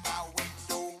right out my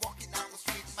window, walking down the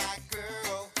street, my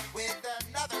girl with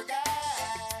another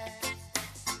guy.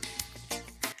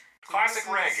 Classic This is-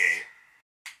 reggae.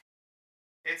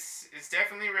 It's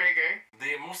definitely reggae.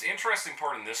 The most interesting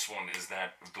part in this one is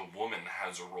that the woman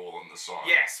has a role in the song.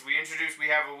 Yes, we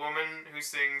have a woman who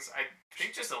sings, I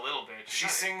think just a little bit. She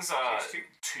not- sings she's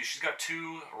two. she's got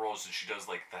 2 roles, and she does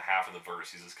the half of the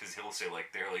verse. Because he'll say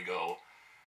there they go,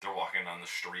 they're walking down the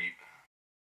street,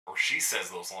 or she says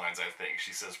those lines. I think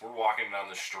she says we're walking down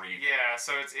the street. Yeah,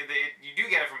 so you do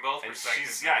get it from both And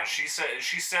perspectives. she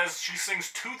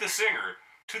sings to the singer,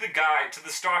 to the guy, to the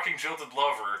stalking jilted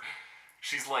lover.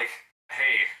 She's like,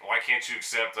 hey, why can't you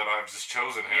accept that I've just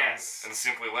chosen him Yes. and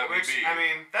simply let Which, me be? I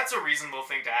mean, that's a reasonable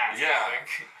thing to ask. Yeah. I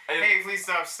think. And- Hey, please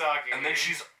stop stalking. And then me.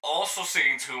 she's also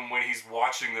singing to him when he's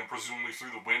watching them, presumably through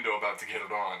the window, about to get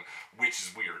it on, which is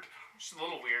weird. She's a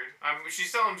little weird.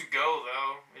 She's telling him to go,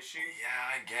 though. Is she?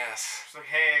 Yeah, I guess. She's like,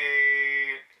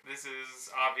 hey, this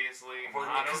is obviously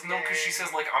not okay. Because she says,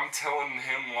 I'm telling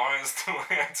him lies to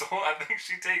I think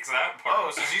she takes that part.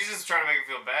 Oh, so she's just trying to make him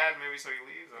feel bad, maybe, so he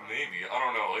leaves? I don't know. Maybe. I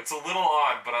don't know. It's a little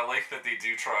odd, but I like that they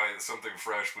do try something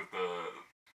fresh with the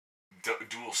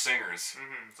dual singers.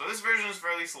 Mm-hmm. So this version is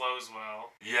fairly slow as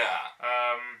well. Yeah.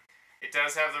 It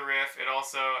does have the riff. It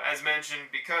also, as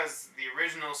mentioned, because the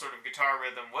original sort of guitar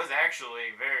rhythm was actually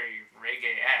very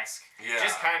reggae-esque. Yeah.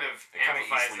 Just kind of It kind of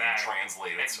amplifies easily that.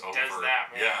 translates and over. does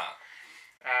that more. Yeah.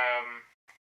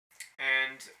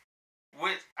 And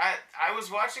I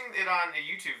was watching it on a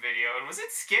YouTube video, and was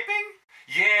it skipping?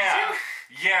 Yeah.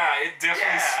 Yeah, it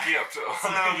definitely Yeah. skipped on So-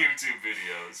 the YouTube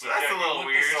video. So that's yeah, a little you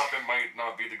look this weird. up, it might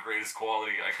not be the greatest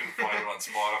quality. I couldn't find it on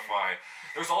Spotify.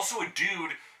 There's also a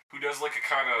dude who does a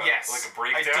kind of Yes. a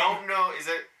breakdown. I don't know.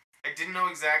 I didn't know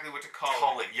exactly what to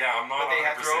call it. Yeah, I'm not. But they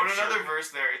have 100% thrown sure. another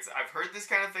verse there. I've heard this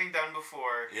kind of thing done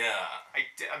before. Yeah.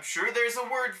 I'm sure there's a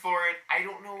word for it. I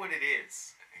don't know what it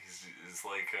is. It's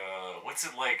what's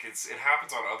it like? It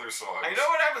happens on other songs. I know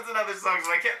what happens in other songs,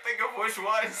 but I can't think of which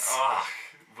ones.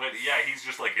 But yeah, he's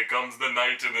just like, it comes the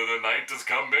night, and the night is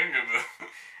coming, and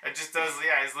It just does,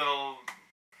 his little.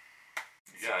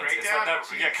 it's like breakdown? that,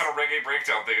 Jeez. kind of reggae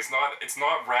breakdown thing. It's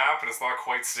not rap, and it's not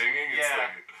quite singing. It's Yeah.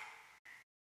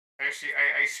 Actually,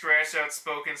 I scratched out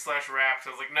spoken/rap. So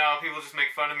I was like, no, people just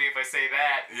make fun of me if I say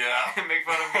that. yeah. Make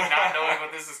fun of me not knowing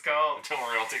what this is called. Don't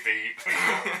worry, I'll take the heat.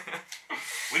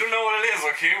 We don't know what it is,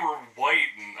 okay? We're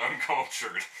white and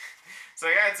uncultured. So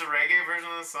yeah, it's a reggae version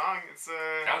of the song. It's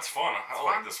That's fun. I it's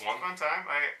like fun. this one. It's a fun time.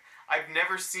 I've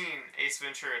never seen Ace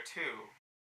Ventura 2.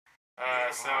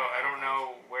 Neither So have I. I don't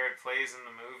know where it plays in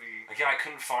the movie. Yeah, I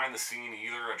couldn't find the scene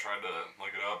either. I tried to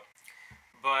look it up.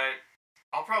 But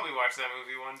I'll probably watch that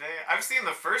movie one day. I've seen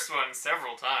the first one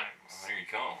several times. Well, there you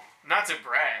go. Not to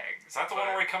brag. Is that the one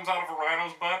where he comes out of a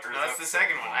rhino's butt? Or No, is that's that the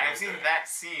second one. I have Okay. seen that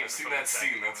scene. I've seen from that the scene.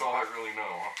 second That's one. all I really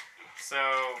know. So,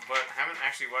 but haven't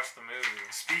actually watched the movie.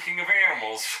 Speaking of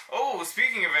animals, Oh,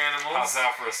 speaking of animals. how's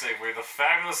that for a segue? The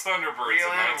Fabulous Thunderbirds Real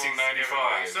in animals,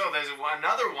 1995. So there's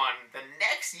another one the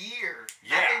next year.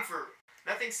 Yeah.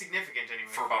 Nothing significant anyway.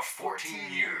 For about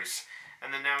 14 years.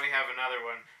 And then now we have another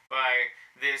one by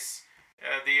this.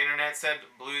 The internet said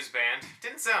blues band.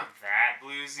 Didn't sound that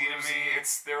bluesy to me.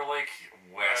 They're like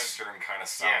western kind of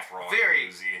south yeah, rock very-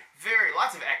 bluesy.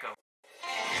 Lots of echo.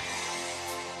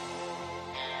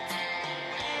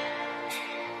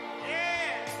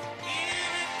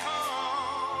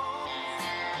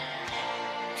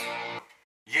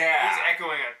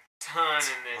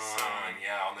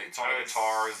 It's on the It's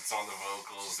guitars. It's on the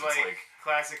vocals. It's It's like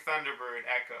classic Thunderbird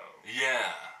echo.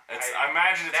 yeah. I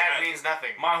imagine it's That means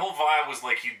nothing. my whole vibe was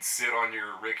like you'd sit on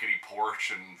your rickety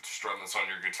porch and strum this on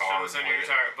your guitar. Show this on your and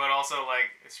guitar, but also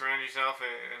like surround yourself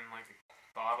in like a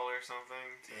bottle or something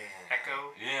to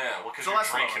echo. Yeah, well, because It's a you're lot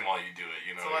drinking slower. while you do it,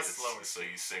 you know. It's a lot slower. So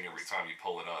you sing every time you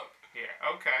pull it up, Yeah.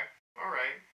 Okay. All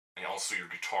right. and also your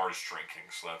guitar's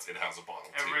drinking, so it has a bottle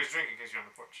too. Everybody's drinking because you're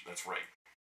on the porch. That's right.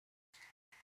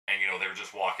 And you know they're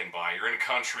just walking by. You're in a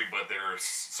country, but there's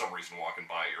some reason walking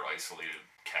by your isolated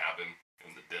cabin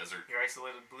in the desert. Your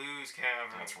isolated blues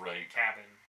cavern. That's right. Cabin.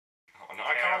 Oh, no,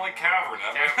 I kind of like Cavern.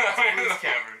 cavern. Cavern. It's a blues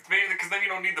cavern. Maybe because then you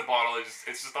don't need the bottle. It's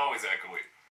just always echoey.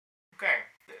 Okay.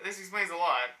 This explains a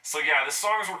lot. So yeah, this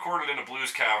song was recorded in a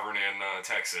blues cavern in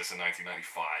Texas in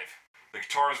 1995. The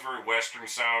guitar is very Western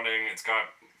sounding. It's got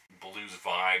blues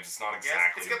vibes. It's not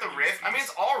exactly. It's got the a blues riff. I mean,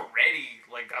 piece. it's already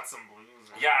like got some blues.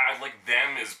 In it. Yeah, like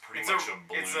Them is pretty It's much a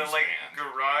blues It's a like band.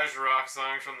 garage rock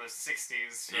song from the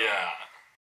 '60s. So. Yeah,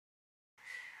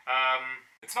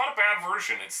 it's not a bad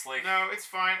version. It's like No, it's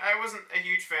fine. I wasn't a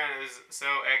huge fan. It was so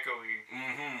echoey.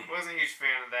 mm-hmm. Wasn't a huge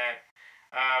fan of that.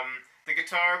 The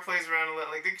guitar plays around a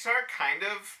little. Like the guitar kind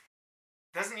of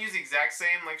doesn't use the exact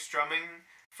same like strumming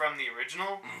from the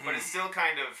original, but it still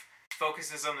kind of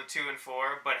focuses on the 2 and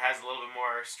 4, but has a little bit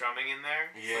more strumming in there.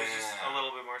 So it's just a Yeah.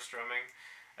 little bit more strumming.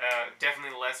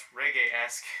 Definitely less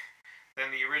reggae-esque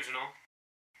than the original.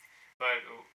 But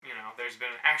you know, there's been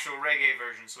an actual reggae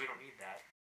version, so we don't need that.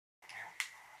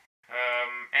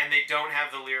 And they don't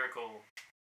have the lyrical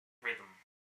rhythm.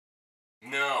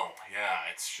 No, yeah,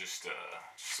 it's just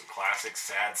some classic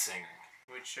sad singing.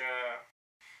 Which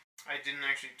I didn't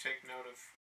actually take note of.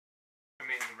 I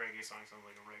mean, the reggae song sounds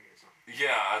like a reggae song.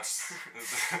 Yeah,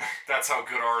 that's how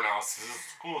good our analysis is.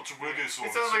 Oh, it's a reggae song.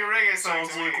 It sounds like a reggae song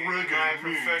Sounds to like me, reggae in my to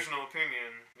me. professional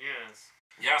opinion. Yes.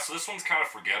 Yeah, so this one's kind of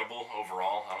forgettable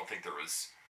overall. I don't think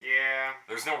Yeah.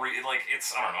 there's no like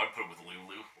it's I don't know. I'd put it with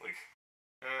Lulu. Like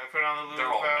Put it on the They're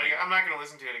Lulu all Power. right. I'm not gonna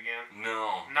listen to it again.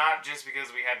 no, Not just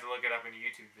because we had to look it up in a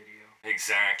YouTube video.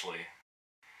 exactly.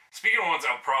 Speaking of ones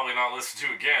I'll probably not listen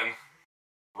to again,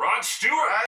 Rod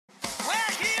Stewart. Well,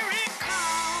 here it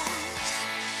comes.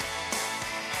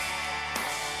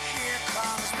 Here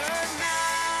comes the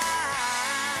night.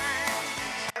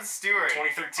 Rod Stewart.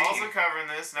 2013. Also covering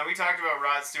this. Now we talked about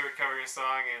Rod Stewart covering a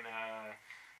song in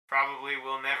probably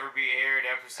will never be aired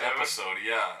episode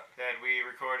Yeah. that we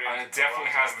recorded. And it a long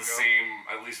definitely has time the ago. same,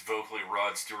 at least vocally,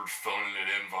 Rod Stewart phoning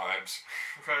it in vibes.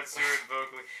 Rod Stewart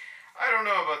vocally. I don't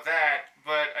know about that,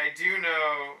 but I do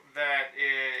know that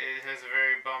it has a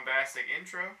very bombastic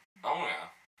intro. Oh yeah.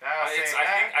 I'll say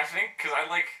that. I think because I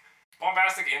like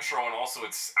bombastic intro and also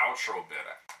its outro bit.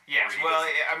 Yes, Or he well,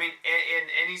 does- I mean, in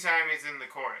any time it's in the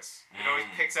chorus, it always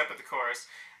picks up at the chorus,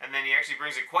 and then he actually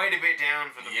brings it quite a bit down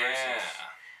for the verses.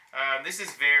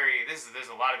 There's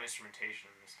a lot of instrumentation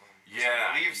in this one. Yeah.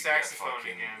 I believe you get saxophone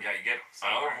fucking- again. Yeah, you get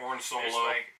somewhere. another horn solo. There's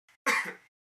like,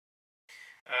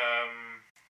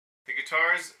 the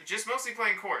guitars just mostly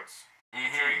playing chords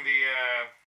Mhm. during the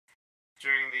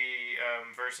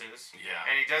verses, Yeah.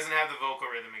 and he doesn't have the vocal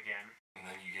rhythm again. And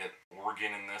then you get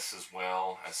organ in this as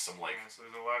well as some like Yeah, so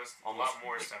there's a lot almost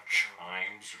more like stuff going on.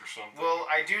 chimes or something. Well,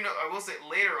 I do know. I will say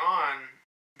later on,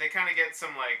 they kind of get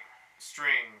some like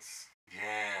strings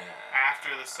yeah.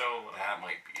 after the solo. That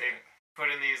might be They it. put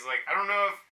in these like I don't know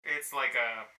if it's like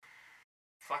a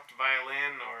plucked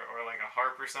violin or like a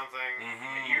harp or something. Mhm.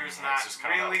 My ear's That's not just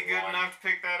kinda really that good one. enough to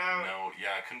pick that out. No,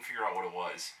 yeah, I couldn't figure out what it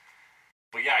was.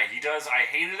 But yeah, he does. I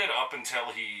hated it up until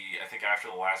I think after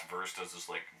the last verse does this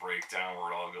like breakdown where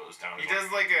it all goes down. He He's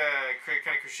does like a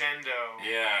kind of crescendo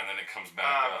yeah, and then it comes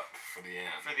back up for the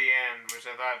end. for the end, which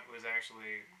I thought was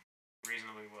actually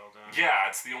reasonably well done. Yeah,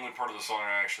 it's the only part of the song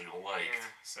I actually liked. Yeah,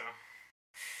 so.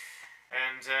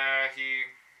 And he.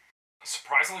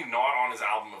 Surprisingly, not on his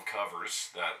album of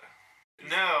covers.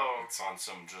 No. It's on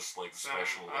some just like Some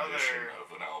special other- edition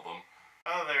of an album.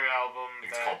 Other album I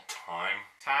think it's that. called Time.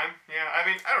 Time? Yeah, I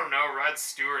mean, I don't know Rod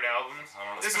Stewart albums. I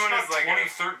don't know. This Especially one is not like a-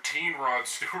 2013 Rod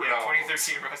Stewart Yeah, albums.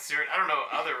 2013 Rod Stewart. I don't know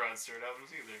other Rod Stewart albums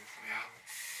either.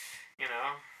 You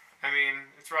know, I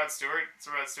mean, it's Rod Stewart. It's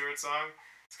a Rod Stewart song.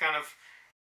 It's kind of,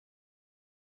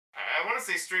 I want to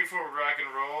say straightforward rock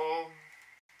and roll.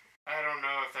 I don't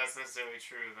know if that's necessarily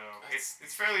true though. It's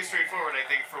fairly straightforward, I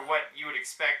think, for what you would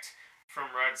expect from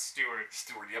Rod Stewart.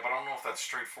 Stewart, yeah, but I don't know if that's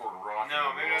straightforward rock. No,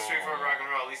 and maybe not straightforward rock and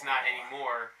roll. At roll. least not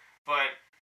anymore. But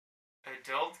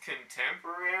adult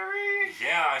contemporary.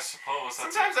 Yeah, I suppose.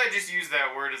 That's Sometimes I just use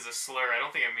that word as a slur. I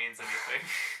don't think it means anything.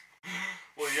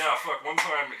 Well, yeah, fuck. One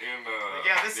time in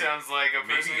Yeah, this sounds like a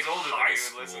person maybe who's older than high me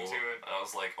would listen school, to it. I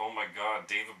was like, oh my god,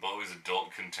 David Bowie's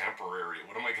adult contemporary.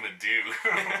 What am I gonna do?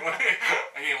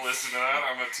 I ain't listen to that.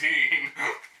 I'm a teen.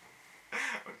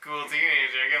 I'm a cool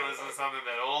teenager. I gotta listen to something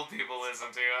that old people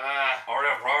listen to. I already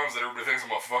have problems that everybody thinks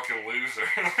I'm a fucking loser.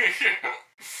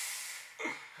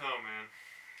 Oh man.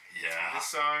 Yeah. This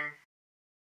song.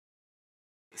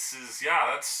 This is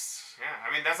that's Yeah,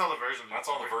 I mean that's all the versions. that's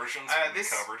all the versions we this-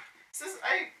 covered.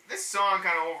 This song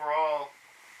kind of overall,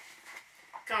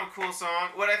 kind of cool song.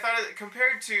 What I thought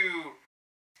compared to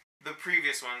the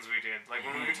previous ones we did, like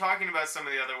when we were talking about some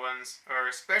of the other ones, or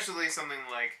especially something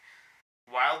like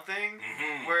Wild Thing,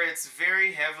 Mm-hmm. where it's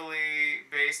very heavily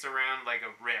based around like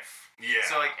a riff. Yeah.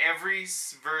 So like every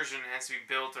version has to be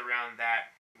built around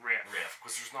that riff.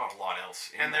 because there's not a lot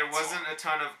else. And there wasn't a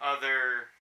ton of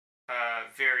other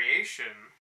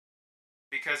variation.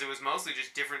 Because it was mostly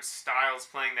just different styles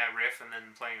playing that riff and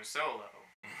then playing a solo.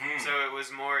 Mm-hmm. So it was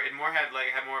more had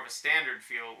more of a standard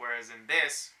feel, whereas in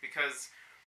this, because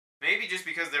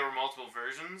there were multiple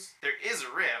versions, there is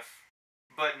a riff,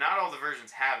 but not all the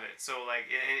versions have it. So like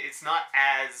it's not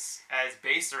as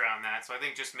based around that. So I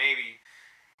think just maybe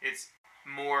it's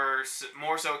more so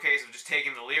a case of just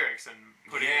taking the lyrics and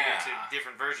putting it into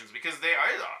different versions, because they are.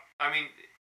 I mean,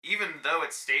 even though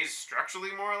it stays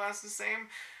structurally more or less the same,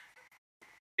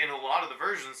 in a lot of the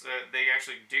versions, they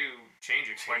actually do change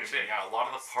it quite a bit. Yeah, a lot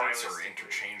of the parts are Stylistically.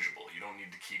 interchangeable. You don't need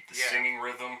to keep the Yeah. singing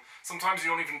rhythm. Sometimes you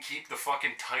don't even keep the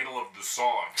fucking title of the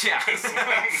song. Yeah.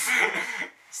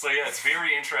 So yeah, it's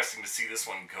very interesting to see this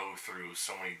one go through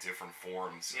so many different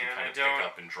forms Yeah, and kind I of don't- pick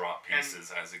up and drop pieces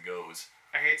as it goes.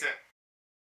 I hate to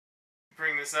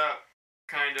bring this up,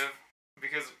 kind of,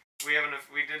 because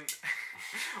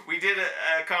we did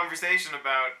a conversation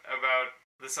about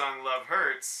the song "Love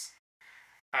Hurts,"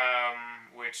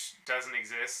 which doesn't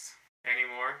exist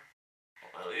anymore.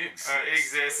 Well, it exists. It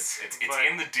exists, It's but-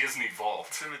 in the Disney vault.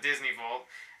 It's in the Disney vault,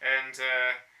 and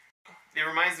it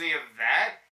reminds me of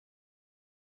that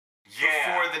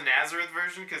before the Nazareth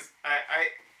version, because I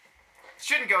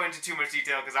shouldn't go into too much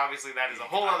detail, because obviously that is a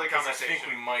whole other 'Cause conversation. I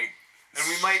think we might. And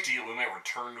we might- we might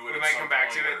return to it. We at might some come back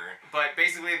point, to it, or- but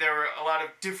basically there were a lot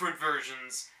of different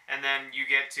versions, and then you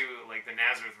get to like the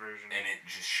Nazareth version, and it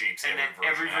just shapes and then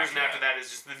every version after that is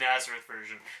just the Nazareth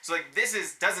version. So like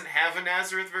this doesn't have a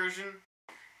Nazareth version,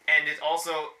 and it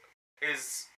also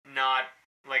is not,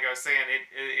 like I was saying,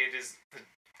 it is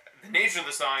the nature of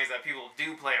the song is that people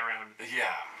do play around.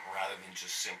 Yeah, rather than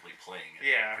just simply playing it.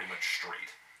 Yeah. Pretty much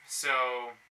straight.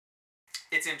 So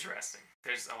it's interesting.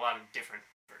 There's a lot of different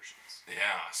versions.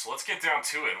 Yeah, so let's get down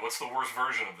to it. What's the worst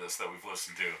version of this that we've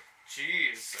listened to?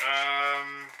 Jeez.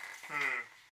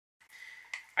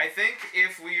 I think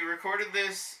if we recorded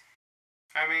this,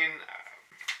 I mean,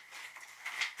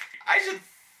 I should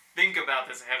think about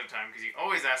this ahead of time, because you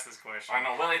always ask this question. I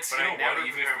know, well, it's, But you I know never what,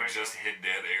 even if prepare we myself. just hit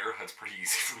dead air, that's pretty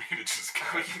easy for me to just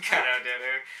cut. We can cut out dead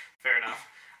air. Fair enough.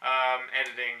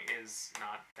 Editing is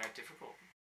not that difficult.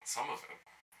 Some of it.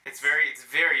 It's very,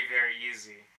 very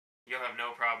easy. You'll have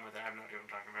no problem with it. I have no idea what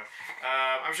I'm talking about.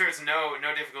 I'm sure it's no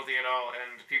difficulty at all,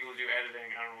 and people who do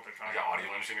editing, I don't know what they're talking Yeah, about.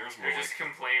 audio engineers, They're just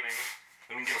complaining.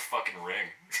 Let me get a fucking ring.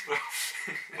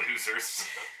 Losers.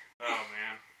 Oh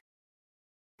man.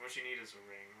 What you need is a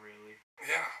ring, really.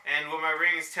 Yeah. And what my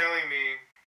ring is telling me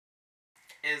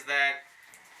is that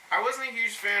I wasn't a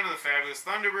huge fan of the Fabulous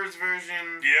Thunderbirds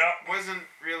version. Yeah. Wasn't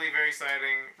really very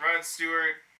exciting. Rod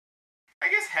Stewart, I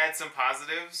guess, had some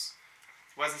positives.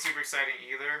 Wasn't super exciting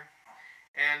either.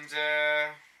 And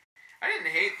I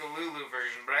didn't hate the Lulu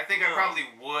version, but I think I No. probably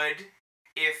would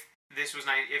if this was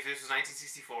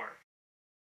 1964.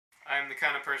 I'm the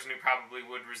kind of person who probably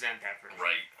would resent that version.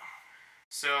 Right.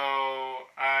 So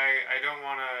I don't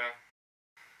want to.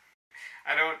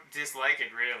 I don't dislike it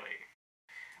really.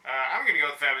 I'm gonna go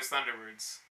with Fabulous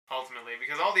Thunderbirds ultimately,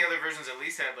 because all the other versions at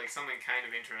least had like something kind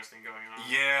of interesting going on.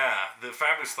 Yeah, the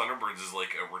Fabulous Thunderbirds is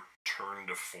like a return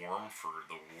to form for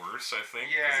the worse, I think.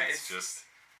 'cause Yeah, it's just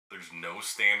there's no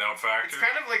standout factor. It's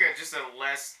kind of like just a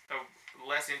less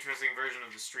interesting version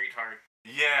of the Street Heart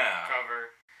Yeah.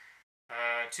 cover,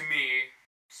 to me.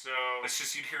 So It's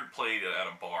just you'd hear it played at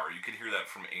a bar. You could hear that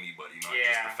from anybody, not just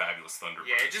Yeah. the Fabulous Thunderbirds.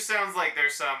 yeah, it just sounds like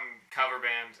there's some cover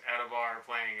band at a bar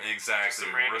playing it. Exactly.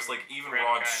 some Whereas random- like even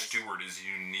random Rod guys. Stewart is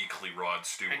uniquely Rod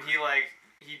Stewart. And he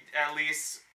at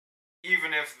least,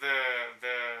 even if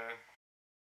the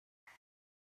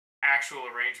actual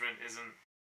arrangement isn't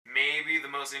maybe the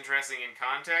most interesting in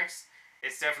context,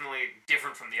 it's definitely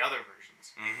different from the other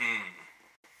versions. Mm-hmm.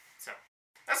 So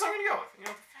that's what I'm gonna go with. You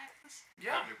know, the Fabulous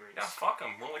Yeah. Thunderbirds. Yeah, fuck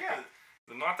them. More like Yeah.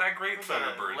 The not that great The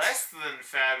Thunderbirds. less than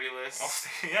fabulous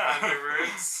Yeah.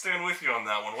 Thunderbirds. Stand with you on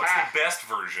that one. What's the best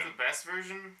version? The best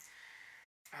version?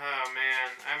 Oh man,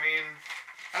 I mean,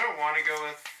 I don't want to go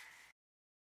with.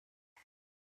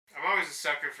 I'm always a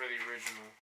sucker for the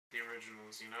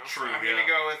originals, you know. True, I'm yeah. gonna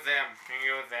go with them.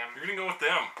 You're gonna go with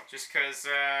them. Just cause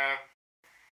I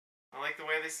like the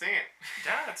way they sing it.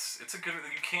 Yeah, it's a good.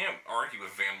 You can't argue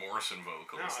with Van Morrison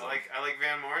vocals. No, I like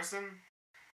Van Morrison,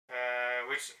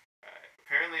 which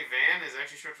apparently Van is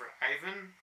actually short for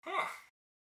Ivan. Huh.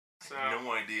 So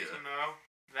No idea. you know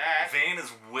that. Van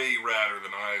is way radder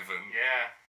than Ivan. Yeah,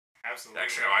 absolutely.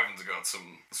 Actually, Ivan's got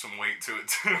some weight to it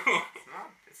too.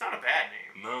 It's not a bad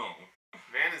name. No.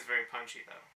 Van is very punchy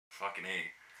though. Fucking A.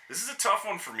 This is a tough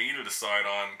one for me to decide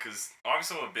on, because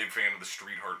obviously I'm a big fan of the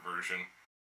Streetheart version.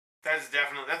 That's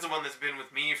the one that's been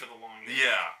with me for the longest.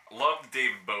 Yeah, love the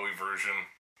David Bowie version.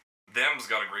 Them's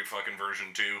got a great fucking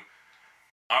version too.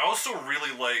 I also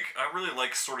really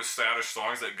like sort of saddish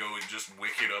songs that go just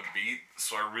wicked upbeat,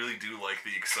 so I really do like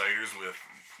the Exciters with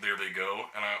There They Go,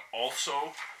 and I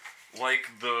also like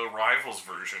the Rivals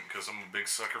version, because I'm a big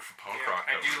sucker for punk rock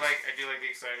I do covers. like the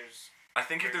Exciters. I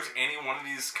think if there's any one of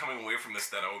these coming away from this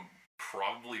that I would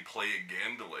probably play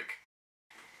again to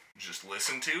just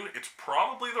listen to, it's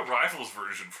probably the Rivals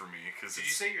version for me. Cause Did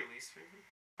you say your least favorite?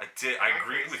 I did. I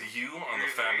agreed with you on the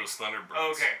Fabulous Thunderbirds.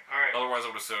 Oh, okay, all right. Otherwise,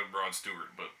 I would have said Rod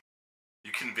Stewart, but you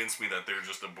convinced me that they're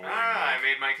just a boring. I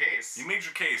made my case. You made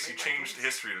your case. You changed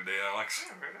history today, Alex.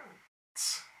 Yeah, right on.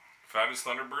 Fabulous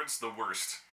Thunderbirds, the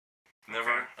worst.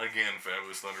 Never again,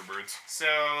 Fabulous Thunderbirds. So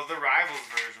the Rivals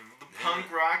version, the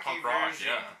punk rocky version.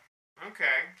 Yeah.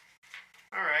 Okay.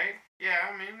 All right. Yeah,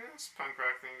 I mean, there's a punk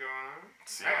rock thing going on.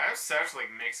 Yeah. I have such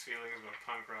mixed feelings about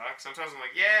punk rock. Sometimes I'm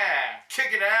like, yeah,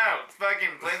 kick it out,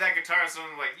 fucking play that guitar. So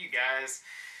I'm like, you guys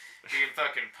being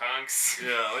fucking punks.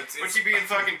 Yeah, What you being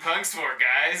fucking punks for,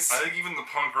 guys? I think even the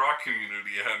punk rock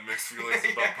community had mixed feelings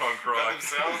about punk rock. About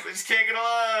themselves. They just can't get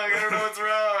along. I don't know what's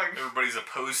wrong. Everybody's a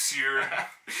post-seer.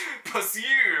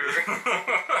 Pussier.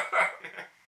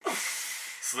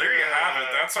 So there you have it.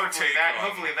 That's our take on...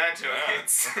 Hopefully that joke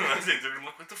hits. They're gonna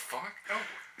look, what the fuck? Oh,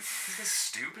 this is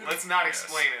stupid. Let's not Yes.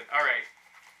 explain it. All right.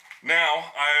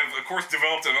 Now, I've, of course,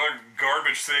 developed another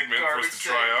garbage segment for us to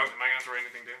try out. Am I going to have to write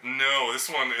anything down? No, this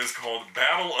one is called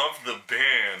Battle of the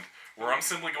Band, where I'm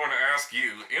simply going to ask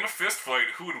you, in a fist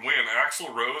fight, who would win,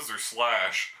 Axl Rose or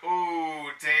Slash? Ooh,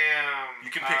 damn.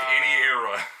 You can pick any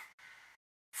era.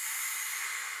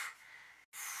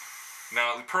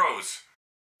 Now, the pros.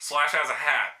 Slash has a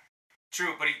hat.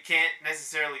 True, but he can't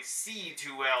necessarily see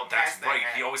too well. That's past that right.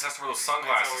 hat. He always has to wear those That's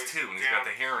sunglasses always too, and he's down. got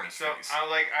the hair in his So face.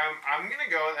 I'm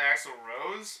gonna go with Axl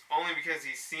Rose only because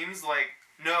he seems like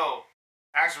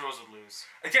Axl Rose would lose.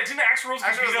 Yeah, didn't Axl Rose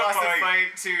get Axl beat Rose up lost the by... fight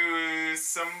to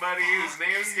somebody whose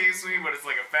name escapes me, but it's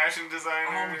like a fashion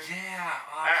designer. Oh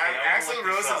yeah. Axl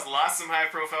Rose has lost some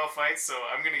high-profile fights, so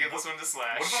I'm gonna give this one to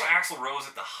Slash. What about Axl Rose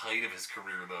at the height of his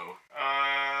career, though?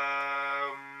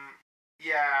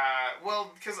 Yeah,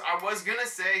 well, because I was gonna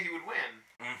say he would win.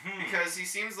 Mm-hmm. Because he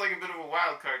seems like a bit of a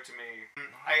wild card to me.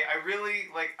 I really,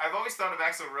 I've always thought of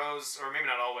Axl Rose, or maybe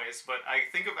not always, but I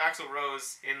think of Axl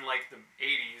Rose in, the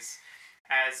 80s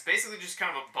as basically just kind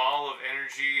of a ball of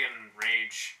energy and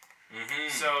rage. Mm-hmm.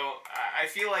 So, I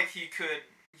feel like he could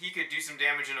do some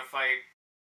damage in a fight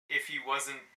if he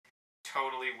wasn't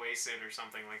totally wasted or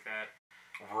something like that.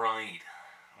 Right.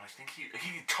 I think he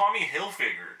Tommy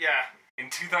Hilfiger. Yeah. In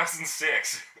 2006.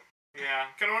 Yeah,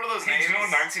 kind of one of those Hey, names. you know,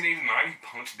 in 1989 he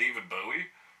punched David Bowie.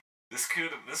 This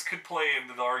could play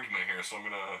into the argument here, so I'm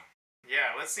gonna.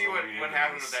 Yeah, let's see what read into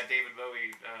happened this. with that David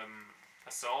Bowie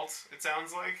assault. It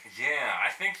sounds like. Yeah, I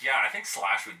think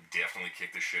Slash would definitely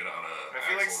kick the shit out of I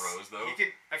feel Axl like Rose though.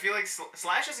 I feel like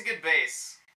Slash has a good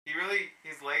bass.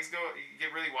 His legs get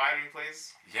really wide when he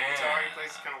plays Yeah. guitar. He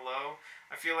plays kind of low.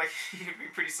 I feel like he would be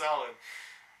pretty solid,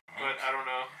 but I don't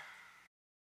know.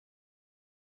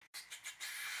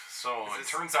 So Is it this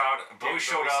turns out Bowie David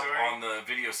showed Bowie up story? on the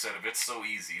video set of It's So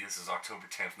Easy. This is October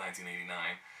 10th,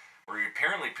 1989, where he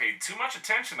apparently paid too much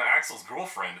attention to Axl's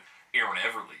girlfriend, Erin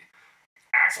Everly.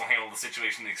 Axl handled the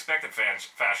situation in the expected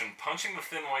fashion, punching the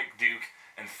thin white Duke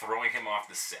and throwing him off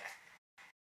the set.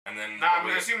 And then I'm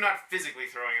gonna assume not physically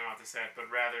throwing him off the set, but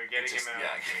rather getting him out.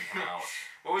 Yeah, getting him out.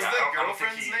 What was Yeah, the I don't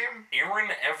think girlfriend's name?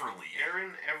 Erin Everly.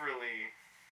 Erin Everly.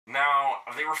 Now,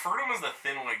 they refer to him as the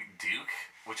thin white Duke,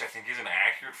 which I think isn't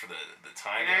accurate for the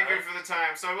time. Inaccurate for the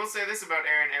time. So I will say this about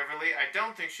Erin Everly. I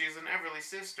don't think she's an Everly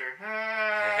sister.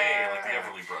 Hey, like the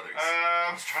Everly brothers. I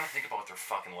Um, was trying to think about what their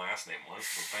fucking last name was,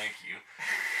 so thank you.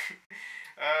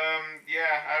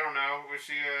 yeah. I don't know. Was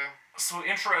she So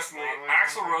interestingly, Well,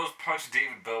 Axl okay. Rose punched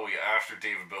David Bowie after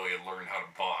David Bowie had learned how to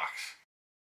box.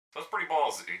 So that's pretty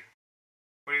ballsy.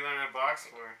 What are you learning to box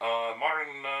for? No,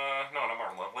 not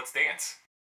Martin Love. Let's Dance.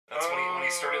 That's when he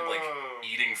started like Oh.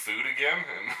 eating food again.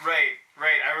 And Right.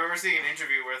 I remember seeing an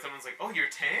interview where someone's like, "Oh, you're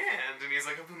tanned," and he's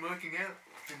like, "I've been working out."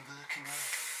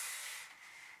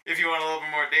 If you want a little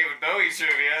bit more David Bowie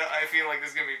trivia, I feel like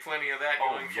there's gonna be plenty of that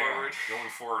going forward. Going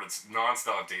forward, it's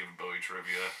nonstop David Bowie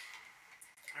trivia.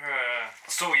 Uh,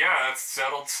 So yeah, that's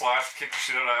settled. Slash kick the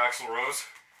shit out of Axl Rose.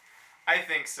 I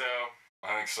think so.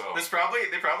 I think so. They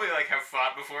probably like have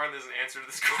fought before, and there's an answer to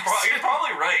this question. You're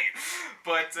probably right.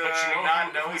 but But you know not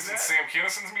knowing who's in that. Sam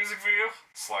Kinnison's music video?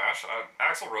 Slash.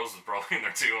 Axl Rose was probably in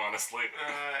there too, honestly.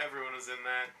 Everyone was in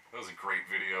that. That was a great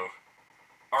video.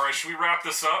 Alright, should we wrap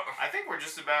this up? I think we're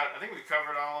just about. I think we've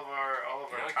covered all of our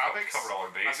topics. Covered all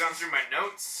our bases. I've gone through my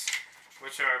notes,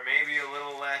 which are maybe a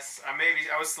little less. I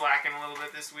was slacking a little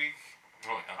bit this week.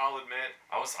 Oh yeah. I'll admit.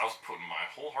 I was putting my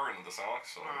whole heart into this,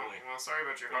 Alex, so it Oh, really, well, sorry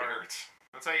about your really heart. hurts.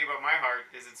 I'll tell you about my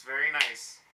heart. Is it's very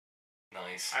nice.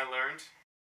 Nice. I learned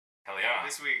Hell yeah.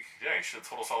 this week. Yeah, you should have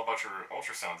told us all about your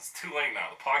ultrasound. It's too late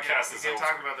now. The podcast We is can't over.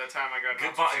 talk about that time I got. an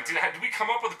Goodbye. ultrasound. Did we come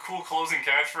up with a cool closing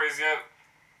catchphrase yet?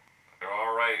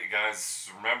 Alright, guys,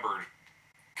 remember,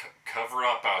 cover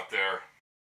up out there.